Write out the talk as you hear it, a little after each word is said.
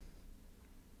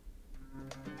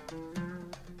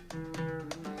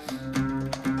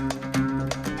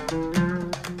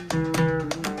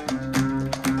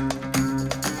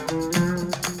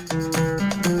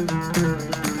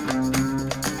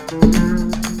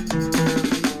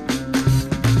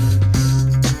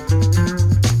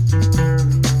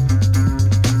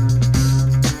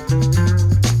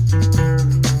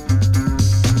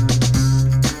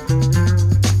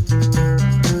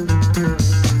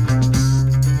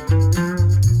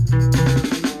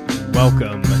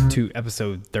welcome to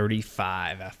episode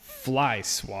 35, Fly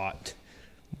Swat.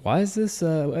 Why is this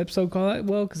episode called that?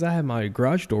 Well, because I had my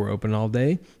garage door open all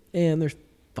day, and there's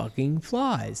fucking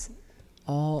flies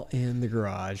all in the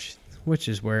garage, which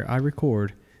is where I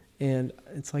record. And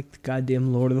it's like the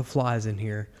goddamn Lord of the Flies in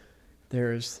here.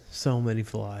 There's so many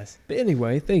flies. But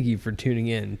anyway, thank you for tuning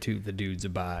in to The Dudes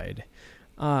Abide.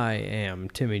 I am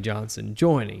Timmy Johnson,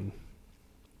 joining,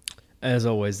 as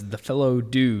always, the fellow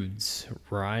dudes,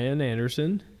 Ryan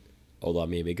Anderson. Hola,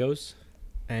 mi amigos.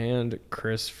 And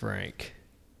Chris Frank.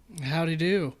 Howdy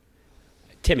do.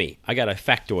 Timmy, I got a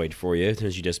factoid for you,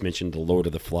 since you just mentioned the Lord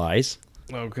of the Flies.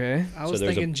 Okay. I was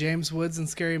thinking James Woods and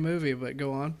Scary Movie, but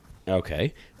go on.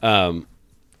 Okay. I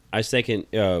was thinking,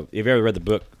 have you ever read the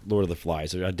book Lord of the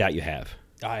Flies? I doubt you have.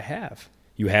 I have.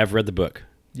 You have read the book?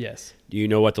 Yes. Do you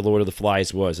know what the Lord of the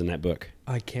Flies was in that book?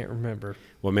 I can't remember.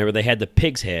 Well, remember they had the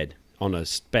pig's head on a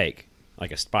spike,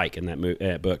 like a spike in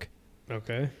that book.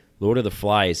 Okay. Lord of the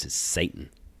Flies is Satan.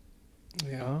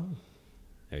 Yeah. Oh,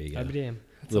 There you I'd go. be damned.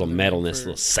 Little another name metalness, for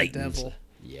little Satans. devil.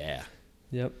 Yeah.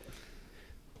 Yep.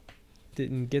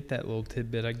 Didn't get that little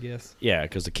tidbit, I guess. Yeah,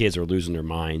 because the kids are losing their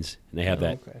minds, and they have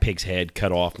that Okay. pig's head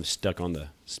cut off and stuck on the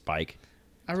spike.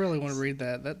 I really want to read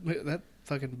that. That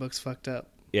fucking book's fucked up.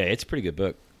 Yeah, it's a pretty good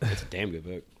book. It's a damn good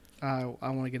book. I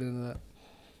want to get into that.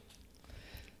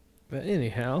 But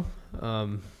anyhow,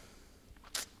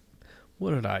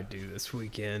 what did I do this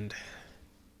weekend?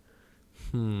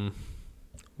 What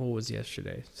was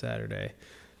yesterday? Saturday.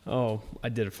 Oh, I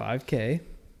did a 5K.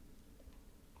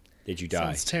 Did you die?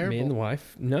 Sounds terrible. Me and the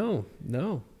wife. No.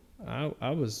 I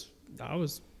was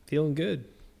feeling good.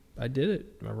 I did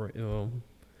it.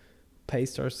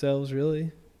 Paced ourselves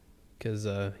really, because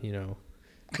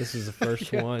this is the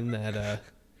first Yeah. one that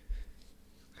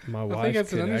my wife think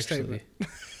that's an could understatement.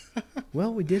 actually.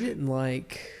 Well, we did it in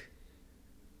like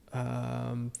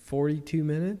 42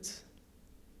 minutes,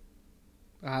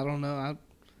 I don't know.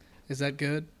 Is that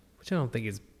good? which I don't think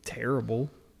is terrible.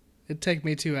 It'd take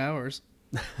me 2 hours.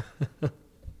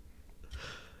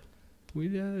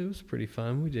 It was pretty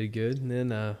fun. We did good, and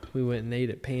then we went and ate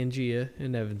at Pangea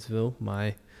in Evansville,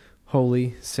 my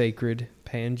holy sacred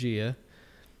Pangea.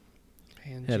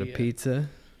 Had a Pangea. pizza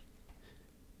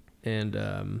and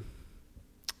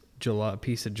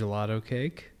piece of gelato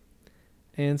cake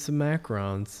and some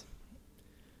macarons.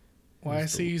 Well, I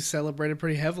see you celebrated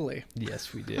pretty heavily.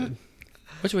 Yes, we did.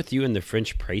 What's with you and the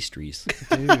French pastries?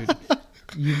 Dude,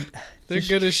 They're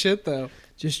good as shit, though.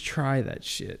 just try that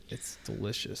shit. It's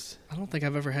delicious. I don't think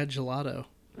I've ever had gelato.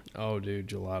 Oh, dude,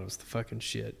 gelato's the fucking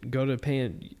shit. Go to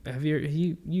Have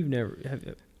you've never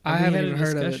have I we haven't had a even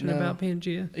heard of it, discussion no. about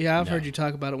Pangea? Yeah, I've No. heard you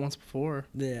talk about it once before.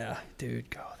 Yeah, dude,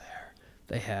 go there.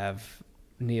 They have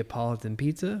Neapolitan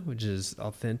pizza, which is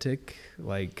authentic,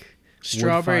 like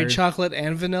Strawberry, wood-fired- chocolate,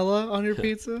 and vanilla on your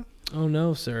pizza? Oh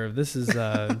no, sir. This is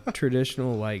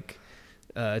traditional, like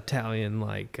Italian,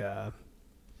 like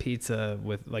pizza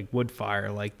with like wood fire.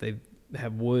 Like they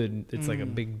have wood. It's like a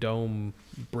big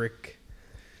brick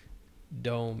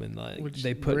dome, and like Which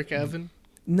they put brick oven?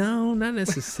 No, not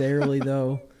necessarily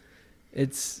though.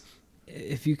 It's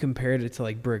if you compared it to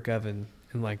like brick oven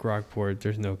and like Rockport,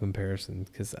 there's no comparison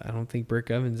because I don't think brick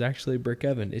oven's actually a brick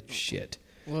oven. It's shit.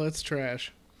 Well, it's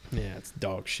trash. Yeah, it's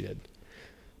dog shit.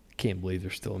 Can't believe they're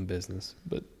still in business.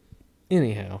 But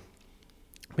anyhow,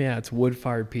 yeah, it's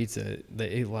wood-fired pizza.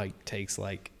 It like takes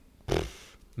like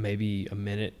maybe a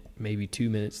minute, maybe 2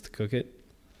 minutes to cook it,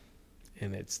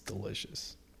 and it's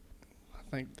delicious. I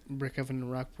think brick oven in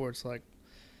Rockport's like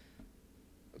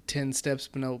 10 steps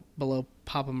below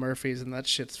Papa Murphy's, and that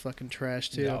shit's fucking trash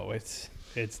too. No, it's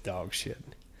dog shit.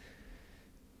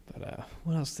 But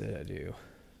what else did I do?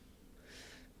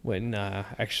 When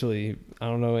actually, I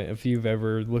don't know if you've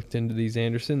ever looked into these,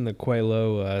 Anderson, the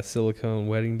Quelo silicone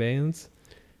wedding bands.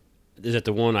 Is that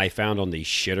the one I found on the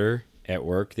shitter at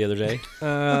work the other day?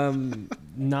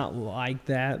 Not like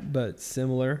that, but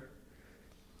similar.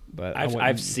 But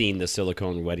I've seen the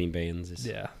silicone wedding bands.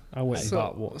 Yeah, I went and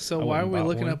bought one. So I why went are and we bought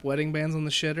looking one. up wedding bands on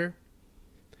the shitter?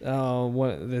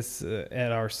 This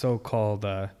at our so-called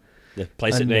The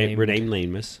place that Unnamed. renamed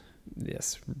nameless.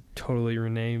 yes, totally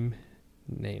nameless.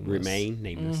 Remain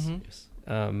nameless. Mhm.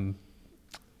 Yes.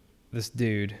 This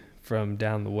dude from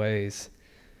down the ways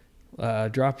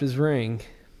dropped his ring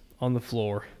on the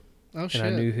floor, Oh, and shit. I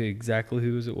knew exactly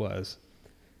who it was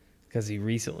because he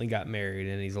recently got married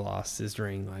and he's lost his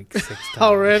ring like 6 times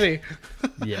Already?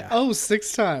 Yeah. Oh,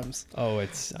 6 times. Oh,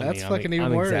 it's That's fucking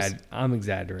even worse. I'm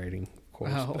exaggerating, of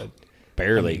course, Oh. but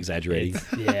Barely exaggerating.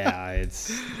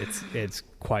 it's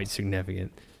quite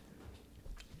significant.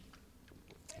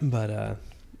 But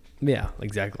Yeah,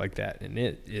 exactly like that. And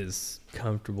it is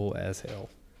comfortable as hell.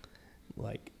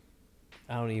 Like,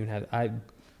 I don't even have,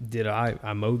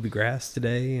 I mowed the grass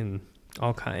today and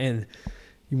all kind.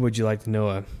 And would you like to know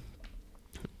a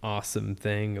awesome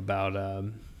thing about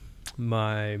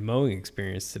my mowing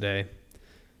experience today?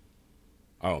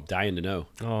 Oh, I'm dying to know.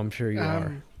 Oh, I'm sure you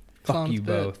are. Fuck Clown's you bit.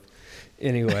 both.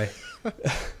 Anyway,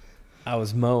 I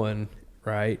was mowing,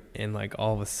 right? And like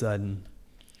all of a sudden,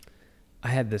 I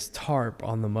had this tarp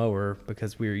on the mower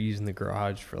because we were using the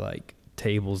garage for like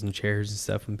tables and chairs and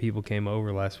stuff when people came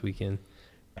over last weekend.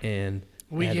 And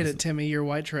We I had get this- it, Timmy. You're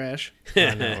white trash.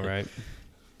 I know, right?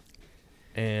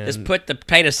 And Just put the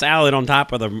potato salad on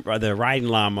top of the riding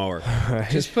lawnmower. right?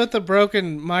 Just put the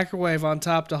broken microwave on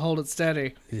top to hold it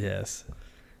steady. Yes.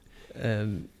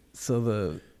 And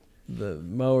so the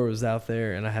mower was out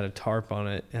there, and I had a tarp on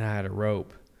it, and I had a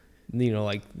rope,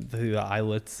 like through the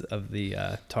eyelets of the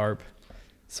tarp.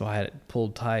 So I had it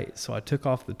pulled tight. So I took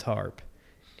off the tarp,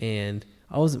 and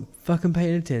I wasn't fucking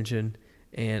paying attention,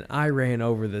 and I ran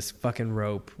over this fucking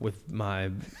rope with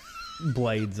my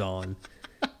blades on.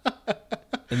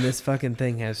 And this fucking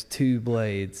thing has 2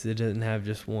 blades. It doesn't have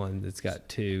just one. It's got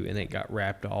 2, and it got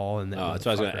wrapped all in that. Oh, that's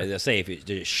what I was going to say. Did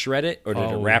it shred it or did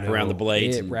it Oh, wrap no. around the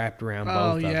blades? It wrapped around both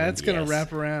Oh, of yeah, them. it's going to Yes.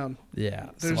 wrap around.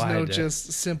 Yeah. There's so I no had to,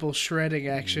 just simple shredding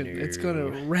action. It's going No.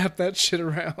 to wrap that shit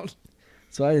around.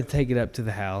 So I had to take it up to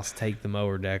the house, take the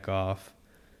mower deck off,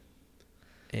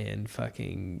 and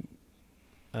fucking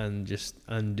just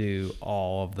undo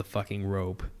all of the fucking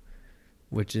rope.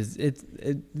 Which is it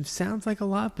sounds like a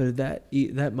lot, but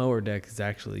that mower deck is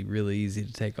actually really easy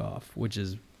to take off, which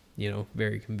is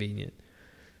very convenient.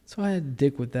 So I had to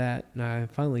dick with that, and I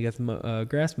finally got the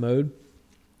grass mowed.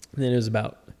 And then it was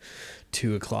about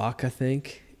 2:00, I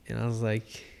think, and I was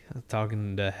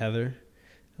talking to Heather.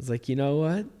 I was like, you know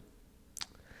what?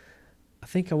 I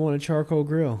think I want a charcoal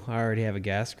grill. I already have a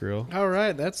gas grill. All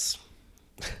right, that's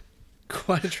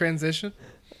quite a transition.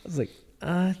 I was like,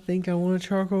 I think I want a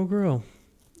charcoal grill.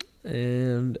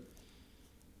 And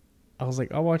I was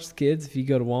like, I'll watch the kids if you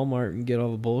go to Walmart and get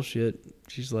all the bullshit.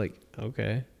 She's like,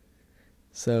 okay.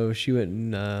 So she went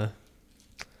and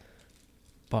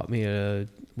bought me a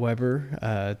Weber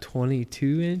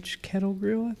 22-inch kettle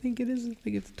grill, I think it is. I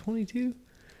think it's a 22.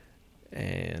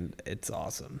 And it's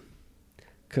awesome.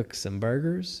 Cook some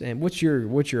burgers. And what's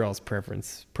your all's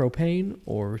preference? Propane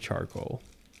or charcoal?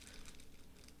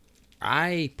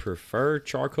 I prefer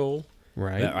charcoal.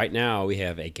 Right. But right now we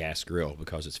have a gas grill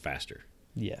because it's faster.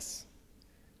 Yes.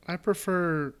 I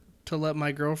prefer to let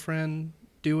my girlfriend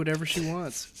do whatever she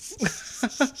wants.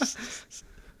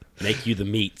 Make you the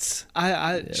meats.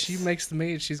 Yes. She makes the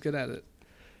meat. She's good at it.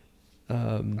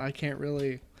 I can't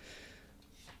really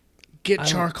get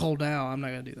charcoal now. I'm not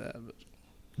gonna do that.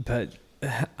 But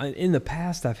in the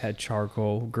past, I've had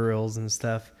charcoal grills and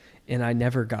stuff, and I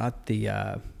never got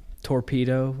the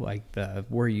torpedo, like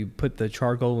where you put the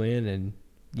charcoal in and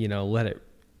let it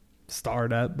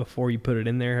start up before you put it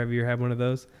in there. Have you ever had one of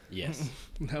those? Yes.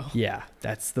 No. Yeah,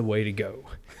 that's the way to go.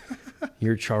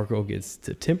 Your charcoal gets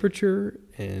to temperature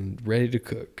and ready to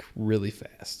cook really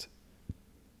fast.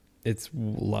 It's a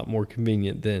lot more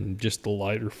convenient than just the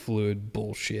lighter fluid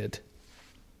bullshit.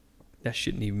 That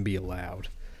shouldn't even be allowed.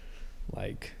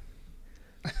 Like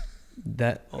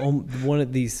that, one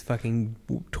of these fucking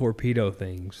torpedo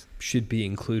things should be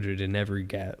included in every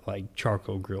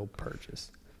charcoal grill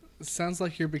purchase. It sounds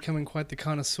like you're becoming quite the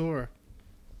connoisseur.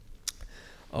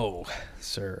 Oh,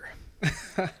 sir.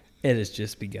 It has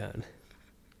just begun.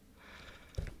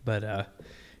 But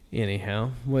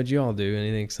anyhow, what'd y'all do?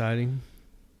 Anything exciting?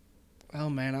 Oh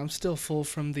man, I'm still full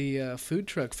from the food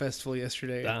truck festival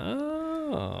yesterday.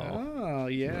 Oh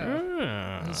yeah,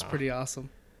 that was pretty awesome.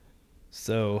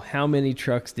 So, how many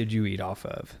trucks did you eat off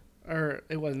of? Or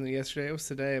it wasn't yesterday; it was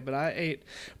today. But I ate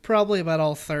probably about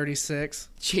all 36.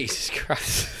 Jesus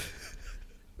Christ.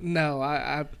 No,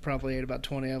 I probably ate about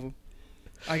 20 of them.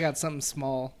 I got something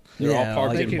small. They're Yeah, all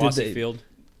parked like, in Bossy Field.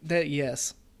 That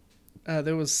yes,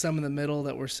 there was some in the middle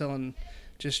that were selling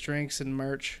just drinks and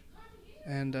merch,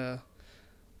 and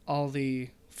all the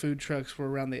food trucks were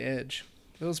around the edge.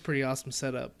 It was a pretty awesome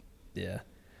setup. Yeah.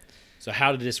 So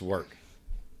how did this work?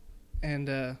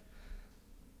 And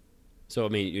So I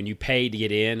mean, when you paid to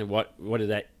get in, what did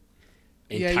that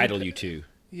entitle you to?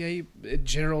 yeah,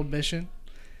 general admission.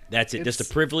 That's it. Just the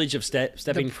It's privilege of stepping.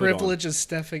 The privilege of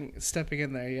stepping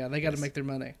in there. Yeah, they got to Yes. make their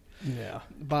money. Yeah.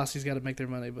 Bossy's got to make their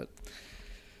money, but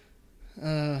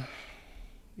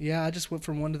yeah, I just went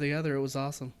from one to the other. It was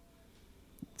awesome.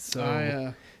 So,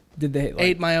 I did they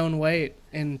ate my own weight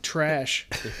in trash.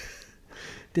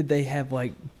 Did they have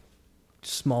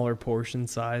smaller portion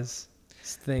size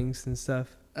things and stuff?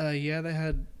 Yeah, they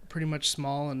had pretty much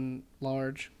small and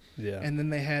large. Yeah. And then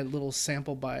they had little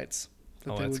sample bites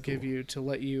that they that's would give cool. you to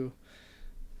let you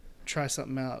try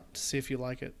something out to see if you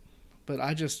like it. But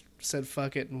I just said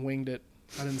fuck it and winged it.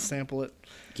 I didn't sample it.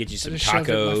 Get you I some just shoved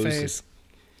it in my tacos. face.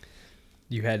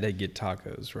 You had to get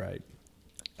tacos, right?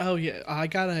 Oh, yeah. I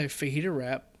got a fajita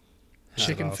wrap.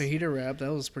 Chicken awesome. fajita wrap.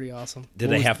 That was pretty awesome. Did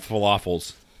What they was have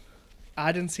falafels?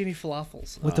 I didn't see any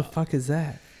falafels. What the fuck is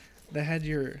that? They had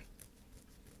your...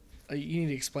 you need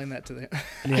to explain that to them.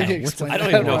 Yeah, I, can what's explain I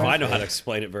don't that even know if more. I know how to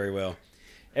explain it very well.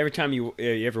 Every time you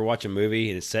ever watch a movie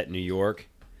and it's set in New York,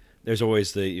 there's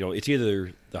always it's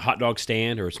either the hot dog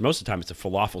stand or most of the time it's a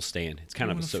falafel stand. It's kind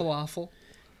You of want a falafel.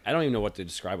 I don't even know what to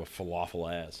describe a falafel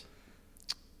as.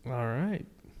 All right.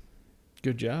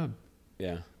 Good job.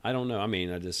 Yeah, I don't know. I mean,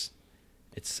 it's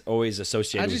always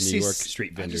associated with New York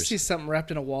street I vendors. just see something wrapped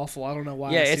in a waffle. I don't know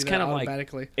why. Yeah, I see it's that kind of like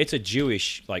automatically. it's a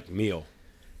Jewish meal.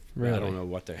 Really? I don't know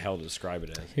what the hell to describe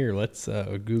it as. Here, let's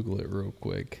Google it real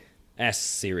quick. Ask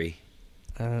Siri.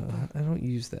 I don't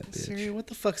use that bitch. Siri, what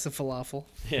the fuck's a falafel?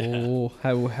 Yeah. Oh,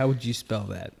 how would you spell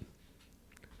that?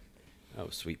 Oh,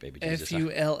 sweet baby Jesus.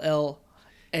 Fullawful.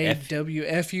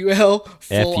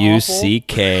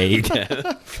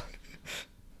 Fuck.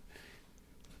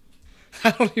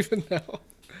 I don't even know.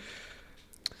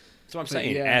 That's what I'm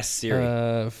saying. yeah. Ask Siri.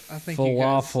 I think you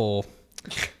Falafel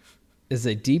is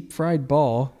a deep fried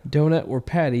ball, donut, or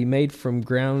patty made from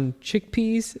ground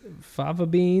chickpeas, fava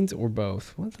beans, or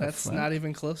both. What the That's fuck? not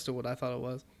even close to what I thought it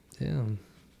was. Damn.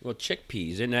 Well,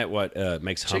 chickpeas, isn't that what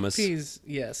makes hummus? Chickpeas,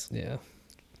 yes. Yeah.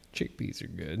 Chickpeas are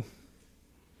good.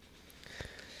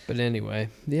 But anyway,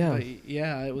 yeah. But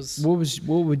yeah, it was What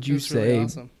would you was really say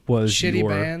awesome. was shitty your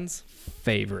bands.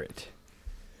 favorite?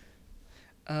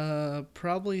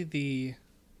 Probably the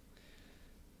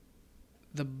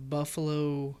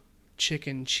buffalo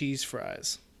chicken cheese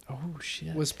fries Oh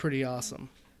shit. was pretty awesome,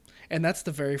 and that's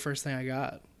the very first thing I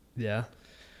got. Yeah.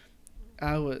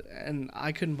 And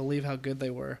I couldn't believe how good they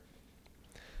were.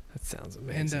 That sounds And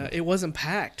amazing. it wasn't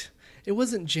packed. It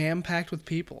wasn't jam packed with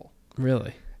people.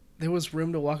 Really? There was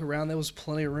room to walk around. There was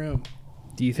plenty of room.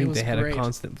 Do you think was they had great. a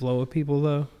constant flow of people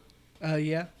though?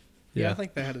 Yeah. Yeah. I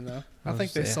think they had enough. I I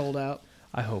think they was- yeah. sold out.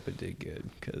 I hope it did good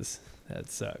because that'd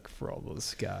suck for all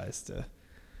those guys to.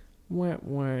 Wah,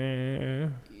 wah.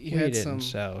 You We had didn't some.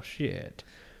 sell shit.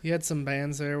 You had some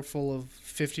bands there full of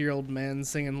 50-year-old men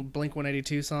singing Blink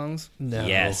 182 songs, No.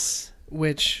 Yes.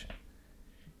 which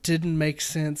didn't make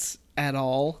sense at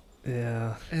all.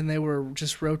 Yeah. And they were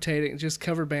just rotating, just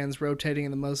cover bands rotating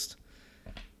in the most.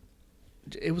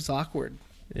 It was awkward,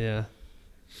 Yeah.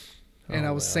 and Oh,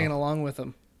 I was well. singing along with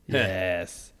them.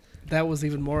 Yes. That was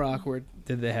even more awkward.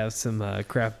 Did they have some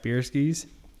craft beer skis?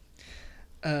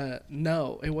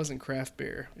 No, it wasn't craft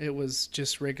beer. It was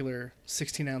just regular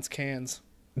 16-ounce cans,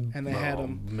 and they had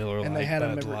them. Miller And Lite, they had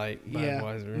them. Bud Light, Yeah,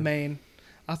 Budweiser. Maine.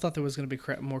 I thought there was going to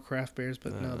be more craft beers,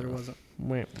 but no, there wasn't.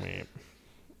 Wah, wah.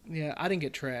 Yeah, I didn't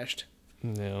get trashed.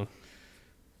 No.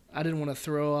 I didn't want to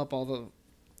throw up all the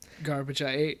garbage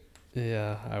I ate.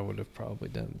 Yeah, I would have probably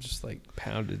done just like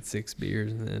pounded 6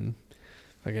 beers and then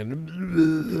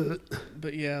fucking.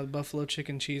 But yeah, the buffalo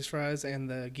chicken cheese fries and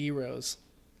the gyros,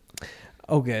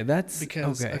 Okay, that's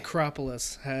because okay.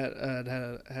 Acropolis had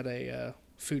a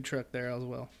food truck there as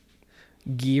well.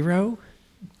 Gyro,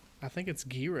 I think it's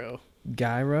gyro.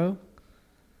 gyro.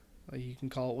 You can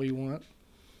call it what you want.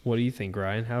 What do you think,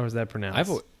 Ryan? How is that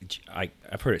pronounced?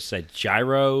 I've heard it said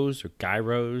gyros or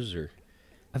gyros or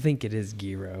I think it is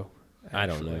gyro. I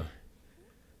don't actually.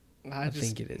 know. I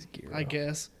think it is gyro. I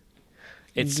guess.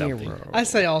 It's something. Gyro. I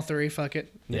say all three. Fuck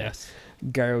it. Yes.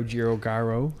 Gyro, gyro,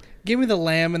 gyro. Give me the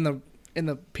lamb in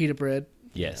the pita bread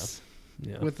Yes.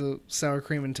 Yeah. with the sour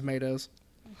cream and tomatoes.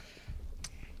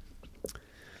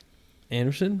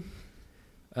 Anderson.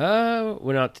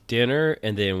 Went out to dinner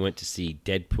and then went to see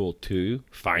Deadpool 2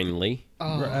 finally.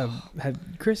 Oh,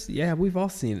 Chris, yeah, we've all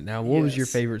seen it now. What was your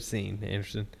Yes. favorite scene,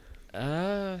 Anderson?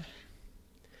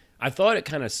 I thought it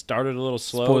kind of started a little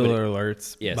slow. but Spoiler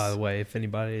alerts, yes. by the way, if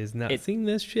anybody has not It- seen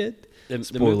this shit. the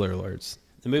Spoiler alerts.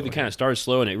 The movie kind of started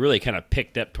slow and it really kind of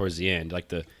picked up towards the end, like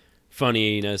the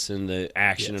funniness and the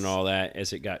action Yes. and all that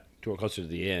as it got closer to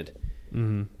the end.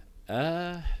 Mm-hmm.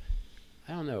 I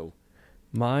don't know.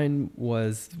 Mine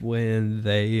was when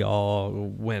they all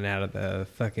went out of the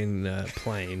fucking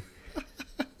plane.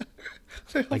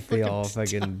 Like they all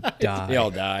fucking died. They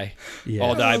all die. Yeah.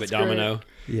 All die but That's great. Domino.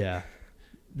 Yeah.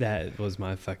 That was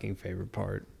my fucking favorite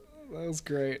part. that was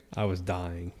great. I was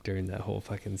dying during that whole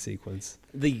fucking sequence.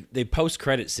 The post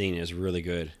credit scene is really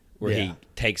good, where he Yeah.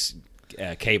 takes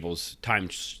Cable's time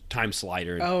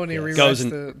slider Oh, and he Yes. rewrites goes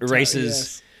and the erases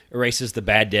yes. erases the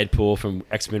bad Deadpool from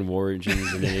X-Men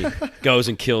Origins, and then he goes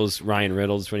and kills Ryan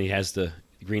Reynolds when he has the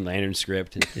Green Lantern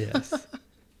script. And Yes.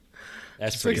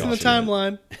 that's Just pretty fixing the awesome.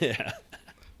 timeline. Yeah.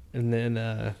 And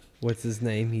then what's his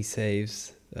name? He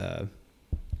saves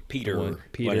Peter. One-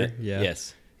 Peter, What? yeah.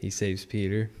 Yes. he saves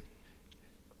Peter.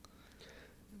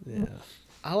 Yeah.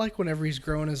 I like whenever he's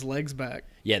growing his legs back.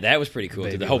 Yeah, that was pretty cool.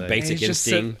 Baby The whole leg. Basic And he's just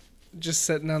Instinct. Just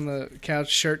sitting on the couch,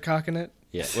 shirt cocking it.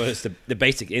 Yeah, well, it's the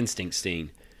Basic Instinct scene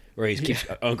where he keeps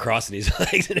uncrossing his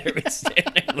legs and everybody's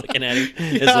standing there looking at him.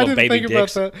 His I little didn't baby think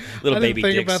dicks. about that. Little I baby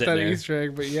didn't think dicks about sitting that there. Easter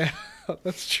egg, but yeah,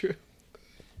 that's true.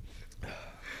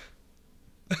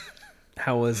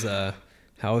 How was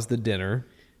the dinner?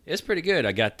 It's pretty good.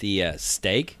 I got the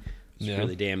steak. It's Yeah.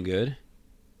 really damn good.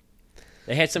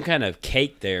 They had some kind of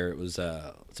cake there. It was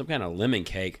some kind of lemon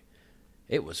cake.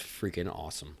 It was freaking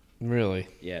awesome. Really?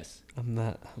 Yes. I'm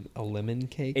not a lemon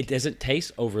cake. It doesn't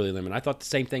taste overly lemon. I thought the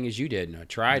same thing as you did, and I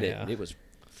tried it, Yeah. and it was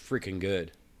freaking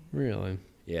good. Really?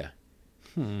 Yeah.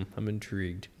 I'm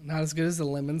intrigued. Not as good as the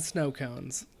lemon snow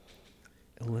cones.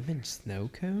 A lemon snow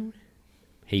cone?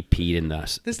 He peed in the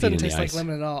This peed in doesn't the taste like ice.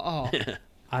 lemon at all.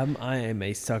 Oh, I am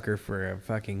a sucker for a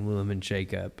fucking lemon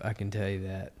shake up. I can tell you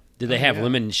that. Did they Oh, have yeah.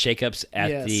 lemon shake-ups at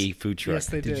Yes. the food truck? yes,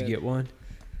 they Did did. you get one?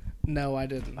 No, I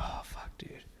didn't. Oh fuck,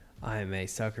 dude. I am a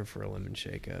sucker for a lemon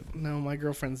shake up. No, my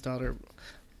girlfriend's daughter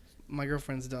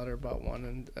bought one,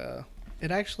 and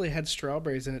it actually had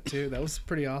strawberries in it too. That was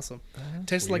pretty awesome.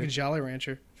 Tasted like a Jolly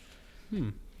Rancher.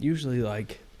 Usually,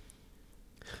 like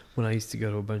when I used to go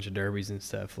to a bunch of derbies and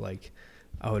stuff, like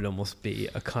I would almost be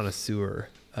a connoisseur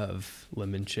of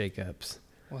lemon shake ups.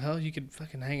 Well, hell, you could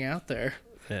fucking hang out there.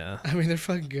 Yeah. I mean, they're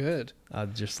fucking good.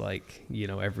 I'd just like,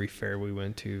 every fair we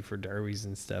went to for derbies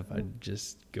and stuff, I'd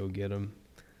just go get them.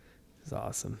 It's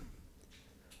awesome.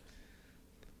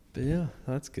 But yeah,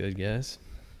 that's good, guys.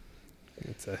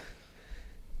 It's a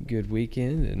good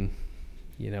weekend, and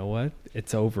you know what?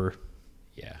 It's over.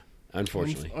 Yeah.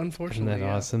 Unfortunately. Isn't Unfortunately, that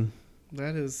yeah. awesome?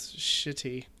 That is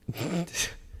shitty.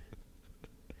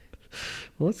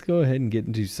 Let's go ahead and get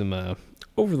into some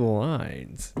over the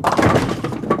lines.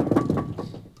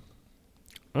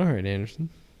 All right, Anderson.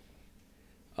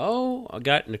 Oh, I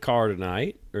got in the car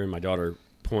tonight, or my daughter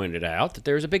pointed out that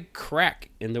there's a big crack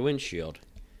in the windshield.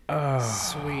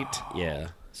 Sweet. Yeah.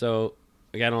 So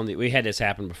I got on we had this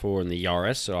happen before in the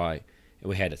Yaris, and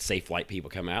we had a Safe Light people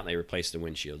come out and they replaced the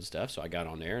windshield and stuff. So I got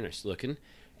on there and I was looking,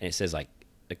 and it says like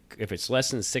if it's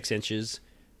less than 6 inches,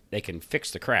 they can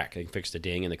fix the crack. They can fix the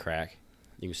ding in the crack.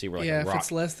 You can see where like Yeah, a if rock.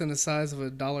 it's less than the size of a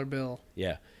dollar bill.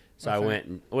 Yeah. So I Okay.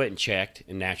 went and checked,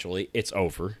 and naturally it's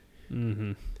over.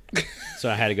 Mm-hmm. So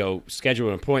I had to go schedule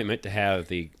an appointment to have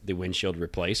the windshield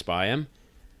replaced by him.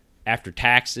 After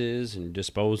taxes and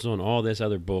disposal and all this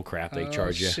other bull crap they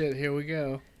charge you. Shit, here we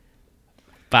go.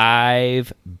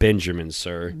 5 Benjamins,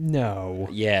 sir. No.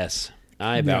 Yes.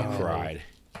 I about No. cried.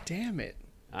 Damn it.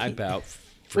 I about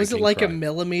Was it freaking like cried. a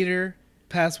millimeter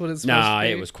past what it's supposed Nah, to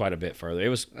be? it was quite a bit further. It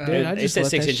was. Dude, I it just said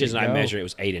let 6 that inches, shit and I go. measured it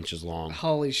was 8 inches long.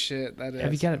 Holy shit, that is.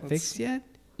 Have you got it That's- fixed yet?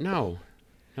 No,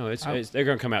 it's they're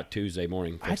gonna come out Tuesday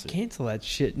morning. and I'd fix it. cancel that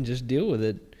shit and just deal with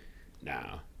it.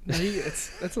 No. No,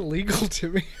 that's illegal to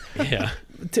me. Yeah.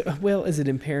 Well, is it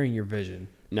impairing your vision?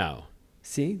 No.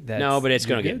 See? No, but it's you're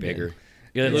gonna get good then. bigger.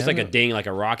 Yeah, it looks Yeah. like a ding, like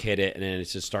a rock hit it, and then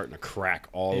it's just starting to crack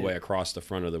all the way across the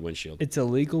front of the windshield. It's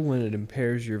illegal when it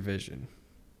impairs your vision.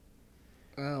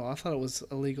 Oh, I thought it was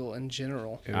illegal in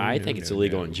general I no, think it's no,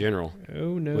 illegal no. in general,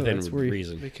 Oh, no. within That's where,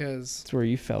 reason. because that's where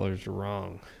you fellers are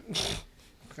wrong.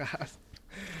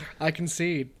 I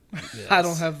concede. I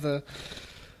don't have the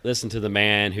Listen to the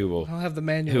man who will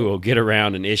manual. get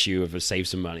around an issue if it saves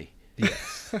some money.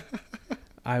 Yes.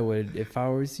 I would, if I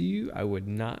was you, I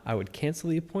would cancel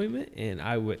the appointment, and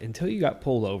I would, until you got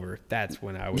pulled over, that's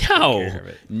when I would take care of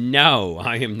it. No,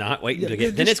 I am not waiting Yeah, to they're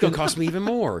get. Then just it's going to gonna- cost me even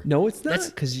more. No, it's not, That's-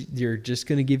 because you're just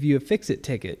going to give you a fix-it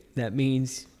ticket. That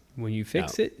means when you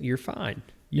fix No. it, you're fine.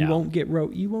 You No. won't get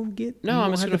you won't get. No, you I'm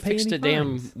won't just have going to pay fix any the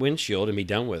damn fines. windshield and be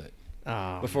done with it.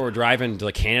 Oh, Before we're driving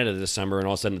to Canada this summer, and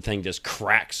all of a sudden the thing just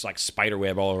cracks like spider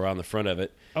web all around the front of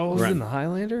it. oh, it's Right. in the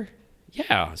Highlander.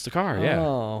 Yeah, it's the car. Yeah,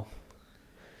 Oh,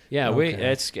 yeah. okay.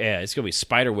 It's gonna be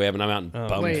spider web, and I'm out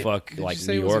in Wait, bumfuck did like you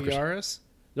say New it was York. a Yaris?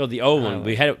 No, the old one.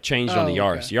 We had it changed on the Oh,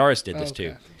 Yaris. okay. Yaris did this Okay.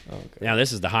 too. okay. Now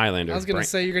this is the Highlander. I was gonna Brand-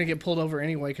 say you're gonna get pulled over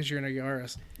anyway because you're in a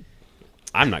Yaris.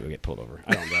 I'm not gonna get pulled over.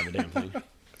 I don't drive a damn thing.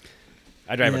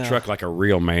 I drive a Yeah. truck like a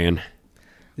real man.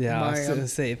 Yeah, I was My, gonna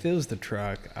say if it was the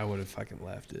truck, I would have fucking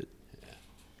left it.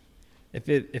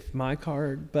 If my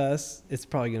car busts, it's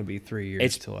probably gonna be 3 years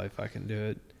It's- till I fucking do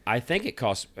it. I think it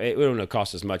costs. It wouldn't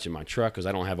cost as much in my truck because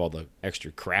I don't have all the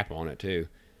extra crap on it too.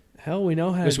 Hell, we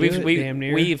know how to 'Cause do we've- it. we- Damn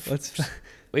near. we've- Let's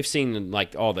we've seen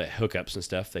like all the hookups and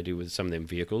stuff they do with some of them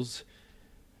vehicles.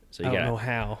 So I you don't know got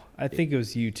how. I think it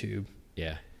was YouTube.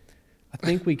 yeah. I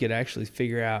think we could actually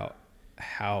figure out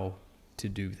how to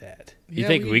do that. You Yeah,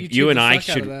 think we you YouTube and the I fuck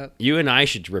out of should that. you and I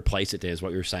should replace it? Is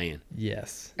what you're saying?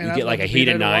 Yes. And You I'd get love like a to be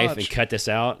heated there to knife watch. and cut this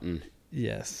out, and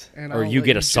Yes. And or I'll you let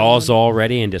get a gentlemen- sawzall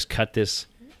ready and just cut this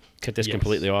Yes.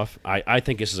 completely off. I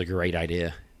think this is a great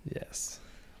idea. Yes.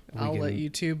 I'll let can- you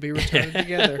two be retarded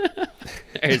together.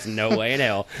 There's no way in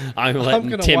hell I'm I'm letting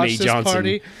gonna Timmy watch this Johnson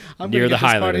party. I'm near gonna the get this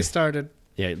party Highlander. started.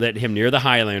 Yeah, let him near the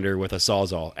Highlander with a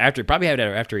sawzall. After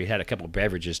he had a couple of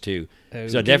beverages too. Oh,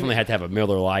 So definitely had to have a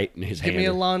Miller Lite in his Give hand. me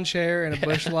a lawn chair and a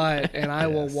bush light, and I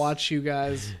will Yes. watch you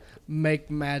guys make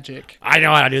magic. I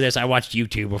know how to do this. I watched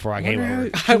YouTube before I came Wonder over.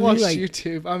 how- I Can you, watch like-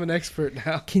 YouTube. I'm an expert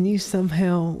now. Can you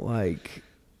somehow like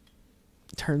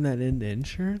turn that into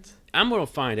insurance? I'm gonna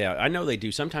find out. I know they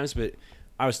do sometimes, but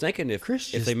I was thinking if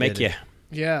Chris they just make did you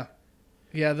it.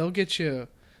 Yeah, they'll get you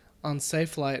on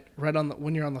Safe Light right on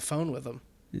when you're on the phone with them.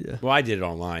 Yeah. well, I did it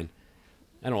online.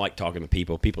 I don't like talking to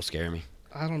people. People scare me.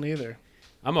 I don't either.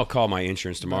 I'm gonna call my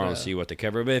insurance tomorrow and But, see what they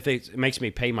cover. But if it makes me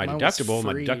pay my Mine was deductible,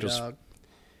 free, my deductible's. dog.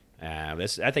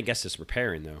 I think that's just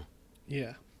repairing though.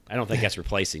 Yeah. I don't think that's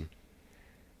replacing.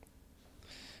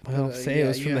 Well, But, say yeah, it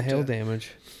was you from the have hail to-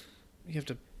 Damage. You have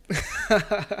to.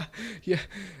 Yeah,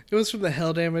 it was from the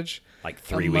hell damage Like a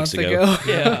 3 weeks month ago. ago.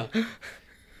 Yeah.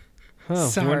 Huh,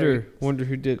 Sorry. wonder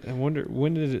who did. I wonder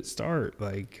when did it start?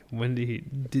 Like when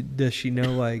does she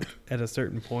know like at a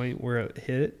certain point where it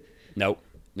hit it? Nope.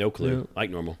 No clue. No. Like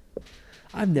normal.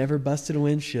 I've never busted a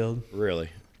windshield. Really.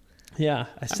 Yeah,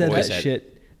 I said always that had-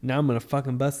 shit. Now I'm gonna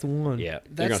fucking bust the one. Yeah.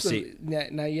 They're gonna That's see.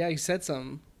 now. Yeah, you said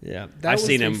something. Yeah. That I've was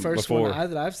seen the him first before. one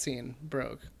that I've seen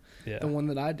broke. Yeah. The one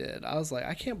that I did. I was like,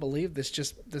 I can't believe this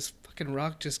fucking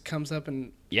rock just comes up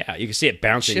and Yeah, you can see it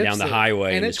bouncing chips down the it.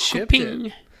 highway, And it it's chipped ping.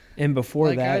 it. And before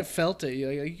like I that, felt it.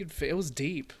 You could. It was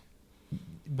deep.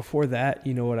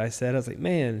 you know what I said? I was like,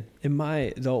 man, in my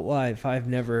adult life, I've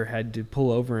never had to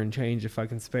pull over and change a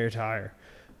fucking spare tire.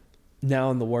 Now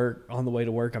on the way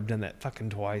to work, I've done that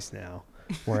fucking twice now,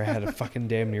 where I had a fucking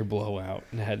damn near blowout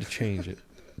and I had to change it.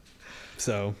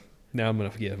 So now I'm gonna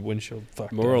get windshield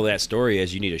fucked. Moral of up. that story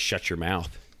is you need to shut your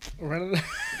mouth. Run,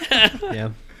 Yeah,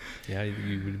 yeah,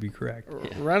 you would be correct.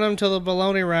 run them till the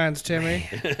baloney rinds, Timmy.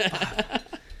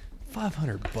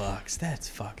 $500. That's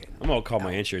fucking. I'm gonna call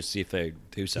my insurance see if they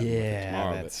do something with it Yeah,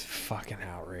 tomorrow. that's fucking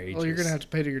outrageous. Well, you're gonna have to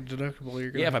pay to your deductible.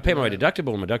 You're But gonna yeah, if I have pay to my do that.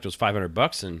 deductible, and my deductible's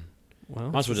 $500, and Well,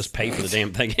 might as well just pay for the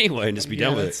damn thing anyway and just be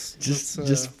done with it.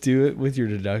 just do it with your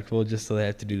deductible, just so they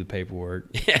have to do the paperwork.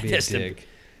 Yeah, Be a just to- dick.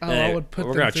 Oh, I would put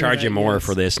we're them gonna through charge that, you more yes.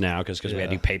 for this now because we had to Yeah.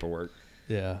 do paperwork.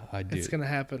 Yeah, I do. It's gonna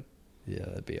happen. Yeah,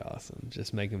 that'd be awesome.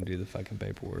 Just make them do the fucking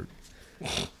paperwork.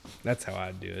 That's how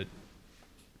I'd do it.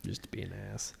 Just to be an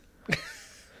ass.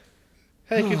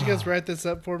 Hey, could you guys write this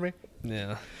up for me?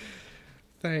 Yeah.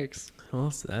 Thanks. Well,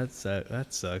 that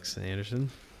sucks, Anderson.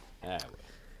 Ah,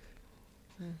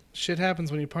 Shit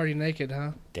happens when you party naked,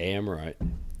 huh? damn right.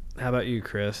 How about you,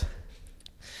 Chris?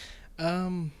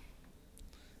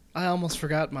 I almost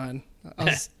forgot mine.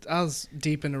 I was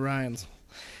deep into Ryan's,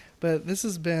 but this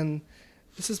has been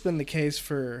the case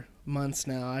for months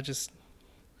now. I just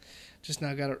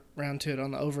now got around to it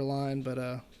on the overline, but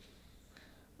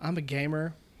I'm a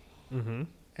gamer Mm-hmm.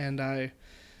 and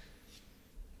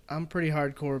I'm pretty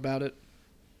hardcore about it.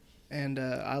 And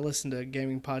I listen to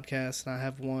gaming podcasts, and I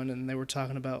have one, and they were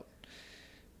talking about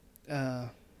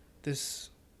this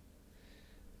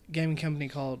gaming company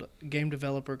game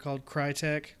developer called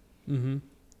Crytek. Mm-hmm.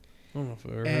 I don't know if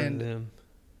I've ever heard And of them.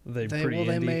 They They pretty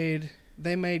indie?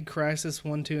 they made Crysis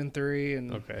 1, 2, and 3,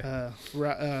 and Okay.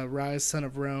 Rise: Son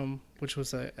of Rome, which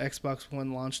was a Xbox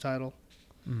One launch title.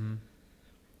 Mm-hmm.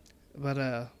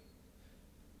 But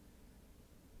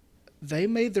they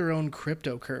made their own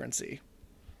cryptocurrency,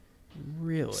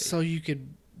 Really? so you could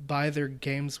buy their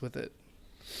games with it.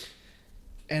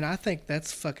 And I think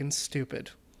that's fucking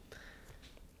stupid.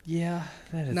 Yeah,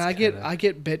 that is. Now I get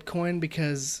kinda- Bitcoin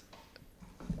because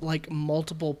like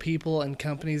multiple people and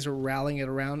companies are rallying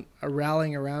around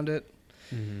it,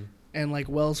 Mhm. and like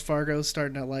Wells Fargo's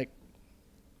starting to like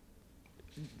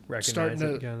Recognize starting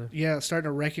it, to kinda. starting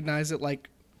to recognize it, like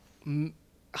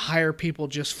hire people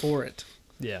just for it.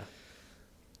 Yeah.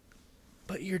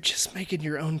 But you're just making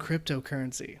your own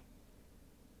cryptocurrency.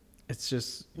 It's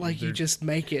just Like you they're- just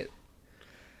make it.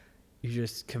 you're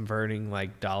just converting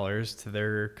like dollars to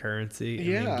their currency and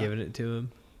Yeah. then giving it to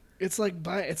them. It's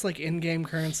like in-game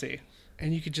currency,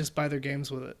 and you could just buy their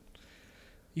games with it.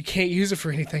 You can't use it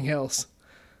for anything else.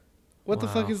 What the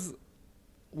fuck Wow. is?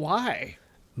 Why?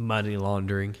 Money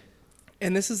laundering.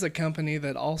 And this is a company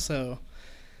that also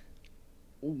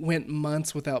went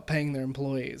months without paying their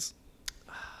employees.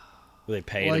 Were they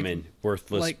paying Like- them in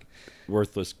worthless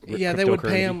Yeah, they would pay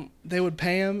cryptocurrency? them. They would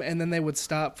pay them, and then they would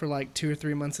stop for like 2 or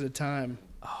 3 months at a time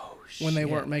Oh shit. when they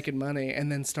weren't making money,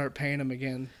 and then start paying them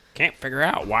again. Can't figure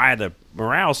out why the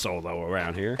morale's so low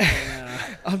around here.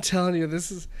 I'm telling you,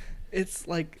 it's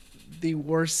like the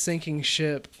worst sinking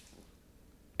ship,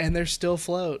 and they're still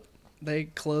afloat. They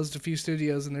closed a few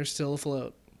studios, and they're still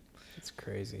afloat. It's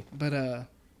crazy. But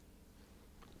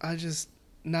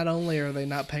not only are they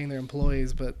not paying their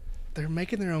employees, but they're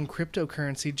making their own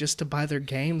cryptocurrency just to buy their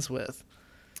games with.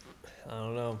 I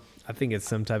don't know. I think it's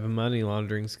some type of money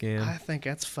laundering scam. I think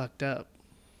that's fucked up.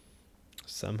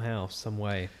 Somehow, some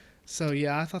way. So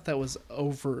yeah, I thought that was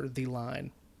over the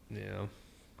line. Yeah.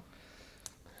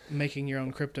 Making your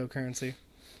own cryptocurrency.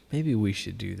 Maybe we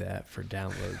should do that for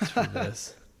downloads for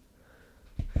this.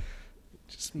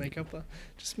 Just make up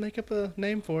a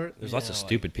name for it. There's lots of Yeah, like-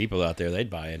 stupid people out there. They'd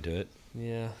buy into it.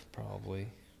 Yeah, probably.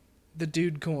 The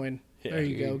dude coin. Yeah, There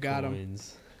you go. Dude Got him.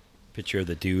 coins. Picture of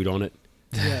the dude on it.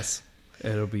 Yes.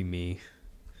 It'll be me.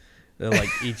 Then, like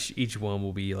each one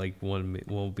will be like one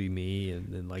will be me,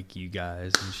 and then like you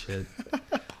guys and shit.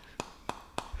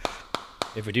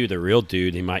 If we do the real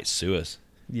dude, he might sue us.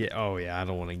 Yeah. Oh yeah. I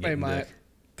don't want to get They into might.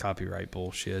 copyright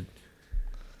bullshit.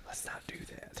 Let's not do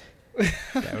that.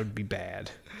 That would be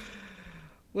bad.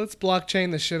 Let's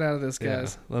blockchain the shit out of this,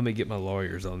 guys. Yeah. Let me get my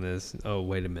lawyers on this. Oh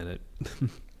wait a minute.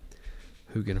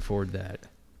 Who can afford that?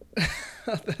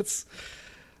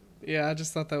 Yeah, I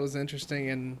just thought that was interesting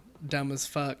and dumb as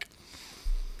fuck.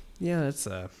 Yeah, that's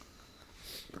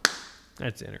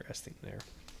interesting there.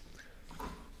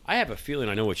 I have a feeling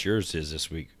I know what yours is this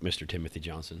week, Mr. Timothy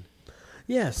Johnson.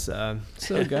 Yes.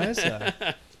 So guys,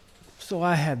 so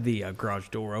I had the garage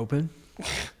door open,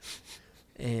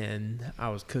 and I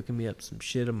was cooking me up some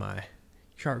shit on my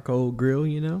charcoal grill,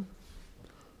 you know.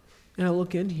 And I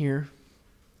look in here,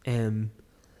 and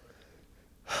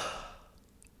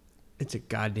it's a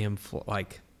goddamn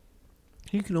like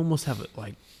you can almost have it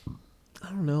like I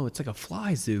don't know. It's like a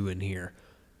fly zoo in here.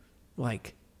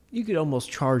 Like you could almost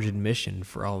charge admission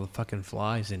for all the fucking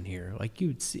flies in here. Like you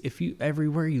would see if you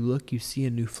everywhere you look, you see a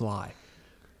new fly.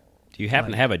 Do you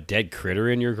happen to have a dead critter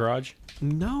in your garage?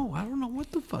 No, I don't know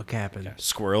what the fuck happened. A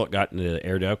squirrel that got into the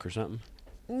air duct or something?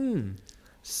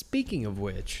 Speaking of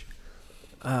which,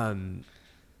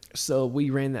 so we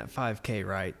ran that 5K,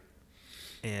 right?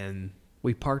 And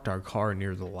we parked our car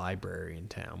near the library in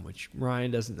town, which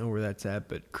Ryan doesn't know where that's at,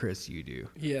 but Chris, you do.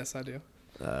 Yes, I do.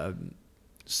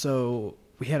 So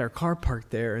we had our car parked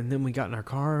there, and then we got in our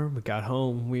car. We got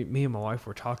home. Me and my wife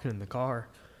were talking in the car,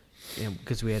 and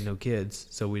because we had no kids,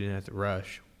 so we didn't have to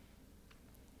rush.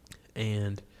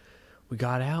 And we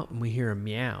got out, and we hear a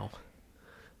meow. I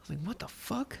was like, "What the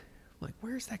fuck? Like,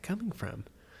 where's that coming from?"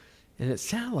 And it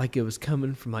sounded like it was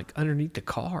coming from like underneath the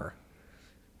car.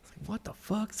 I was like, "What the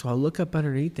fuck?" So I look up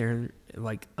underneath there, and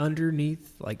like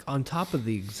underneath, like on top of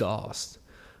the exhaust,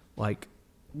 like.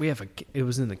 It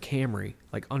was in the Camry,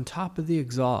 like on top of the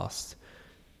exhaust,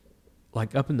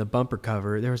 like up in the bumper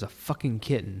cover, there was a fucking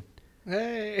kitten.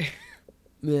 Hey.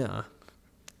 Yeah.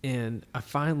 And I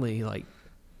finally like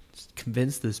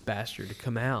convinced this bastard to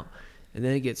come out, and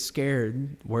then it gets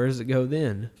scared. Where does it go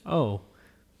then? Oh,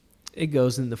 it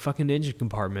goes in the fucking engine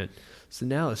compartment. So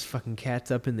now this fucking cat's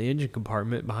up in the engine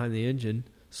compartment behind the engine.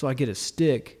 So I get a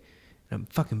stick, and I'm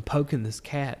fucking poking this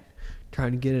cat,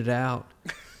 trying to get it out.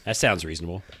 That sounds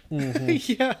reasonable.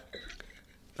 Yeah.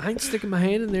 I ain't sticking my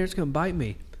hand in there. It's going to bite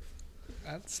me.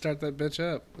 I'd start that bitch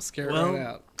up. Scare it Well, right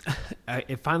out.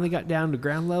 It finally got down to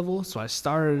ground level, so I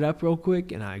started it up real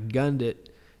quick, and I gunned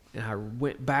it, and I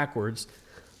went backwards.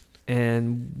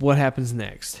 And what happens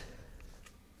next?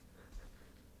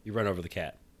 You run over the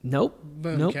cat. Nope.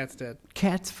 Boom, Nope. cat's dead.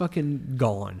 Cat's fucking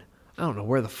gone. I don't know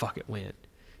where the fuck it went.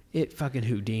 It fucking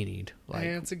Houdini'd. Like, Hey,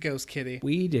 it's a ghost kitty.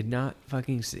 we did not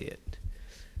fucking see it.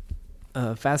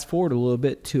 Fast forward a little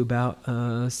bit to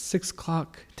about 6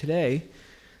 o'clock today.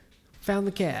 Found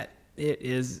the cat. It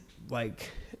is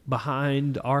like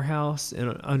behind our house and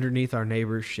underneath our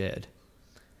neighbor's shed.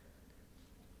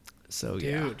 So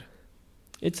yeah, Dude.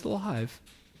 it's alive,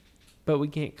 but we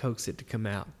can't coax it to come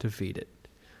out to feed it.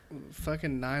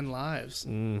 Fucking 9 lives.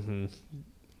 Mm-hmm.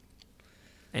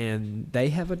 And they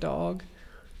have a dog,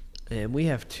 and we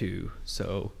have 2.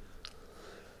 So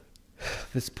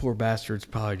this poor bastard's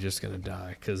probably just gonna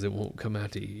die because it won't come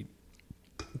out to eat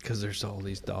because there's all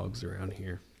these dogs around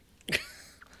here.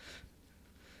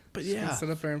 But Just yeah, gonna sit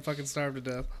up there and fucking starve to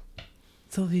death.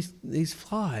 so these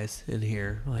flies in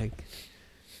here, like,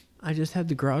 I just had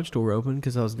the garage door open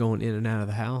because I was going in and out of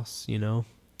the house, you know,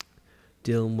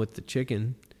 dealing with the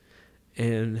chicken,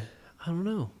 and I don't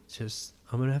know. Just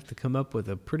I'm gonna have to come up with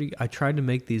a pretty. I tried to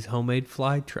make these homemade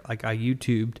fly, like I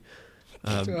YouTubed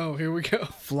Oh, here we go.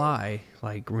 fly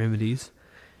like remedies,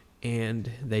 and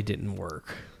they didn't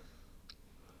work.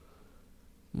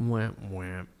 Wham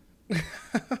wham.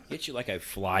 Get you like a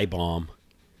fly bomb.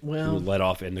 You Well, would let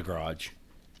off in the garage.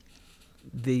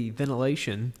 the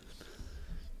ventilation,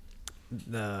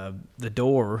 the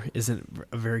door isn't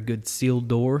a very good sealed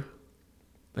door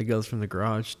that goes from the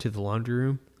garage to the laundry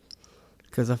room.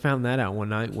 Because I found that out one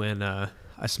night when I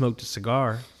smoked a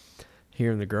cigar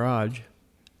here in the garage,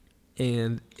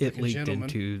 and it Like a leaked gentleman.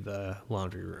 into the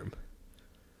laundry room.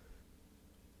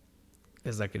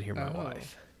 As I could hear my Oh.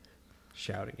 wife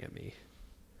shouting at me.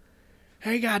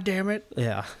 Hey, goddammit.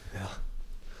 Yeah.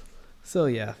 So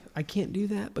yeah, I can't do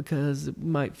that because it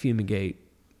might fumigate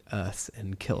us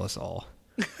and kill us all.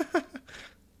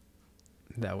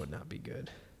 That would not be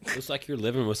good. Looks like you're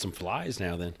living with some flies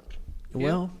now then.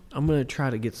 Well, I'm going to try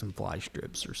to get some fly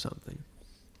strips or something.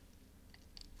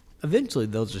 Eventually,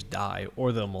 they'll just die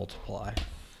or they'll multiply.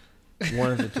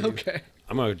 One of the two. Okay.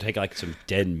 I'm going to take like some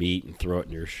dead meat and throw it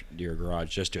in your garage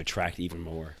just to attract even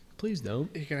more. Please don't.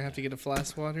 You're going to have to get a fly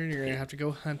swatter and you're going to have to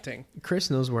go hunting. Chris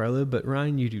knows where I live, but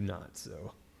Ryan, you do not,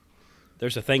 so.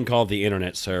 There's a thing called the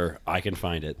internet, sir. I can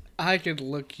find it. I could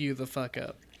look you the fuck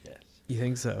up. Yes. You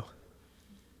think so?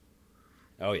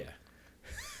 Oh, yeah.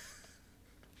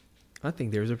 I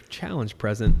think there's a challenge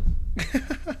present.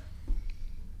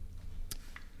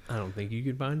 I don't think you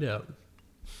could find out.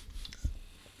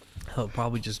 I'll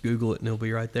probably just Google it and it'll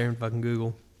be right there in fucking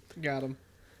Google. Got him.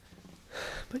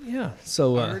 But yeah,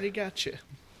 so Already got you.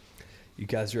 you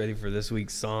guys ready for this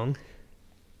week's song?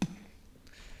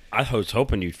 I was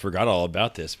hoping you forgot all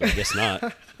about this, but I guess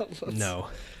not.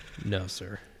 No,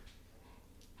 sir.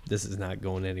 This is not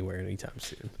going anywhere anytime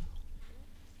soon.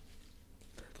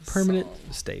 Permanent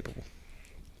staple.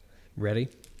 Ready?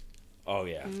 Oh,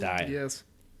 yeah. Dying. Yes.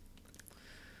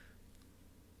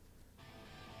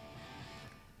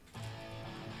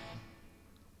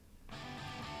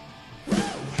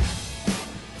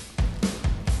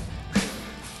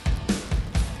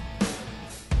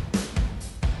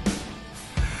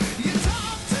 You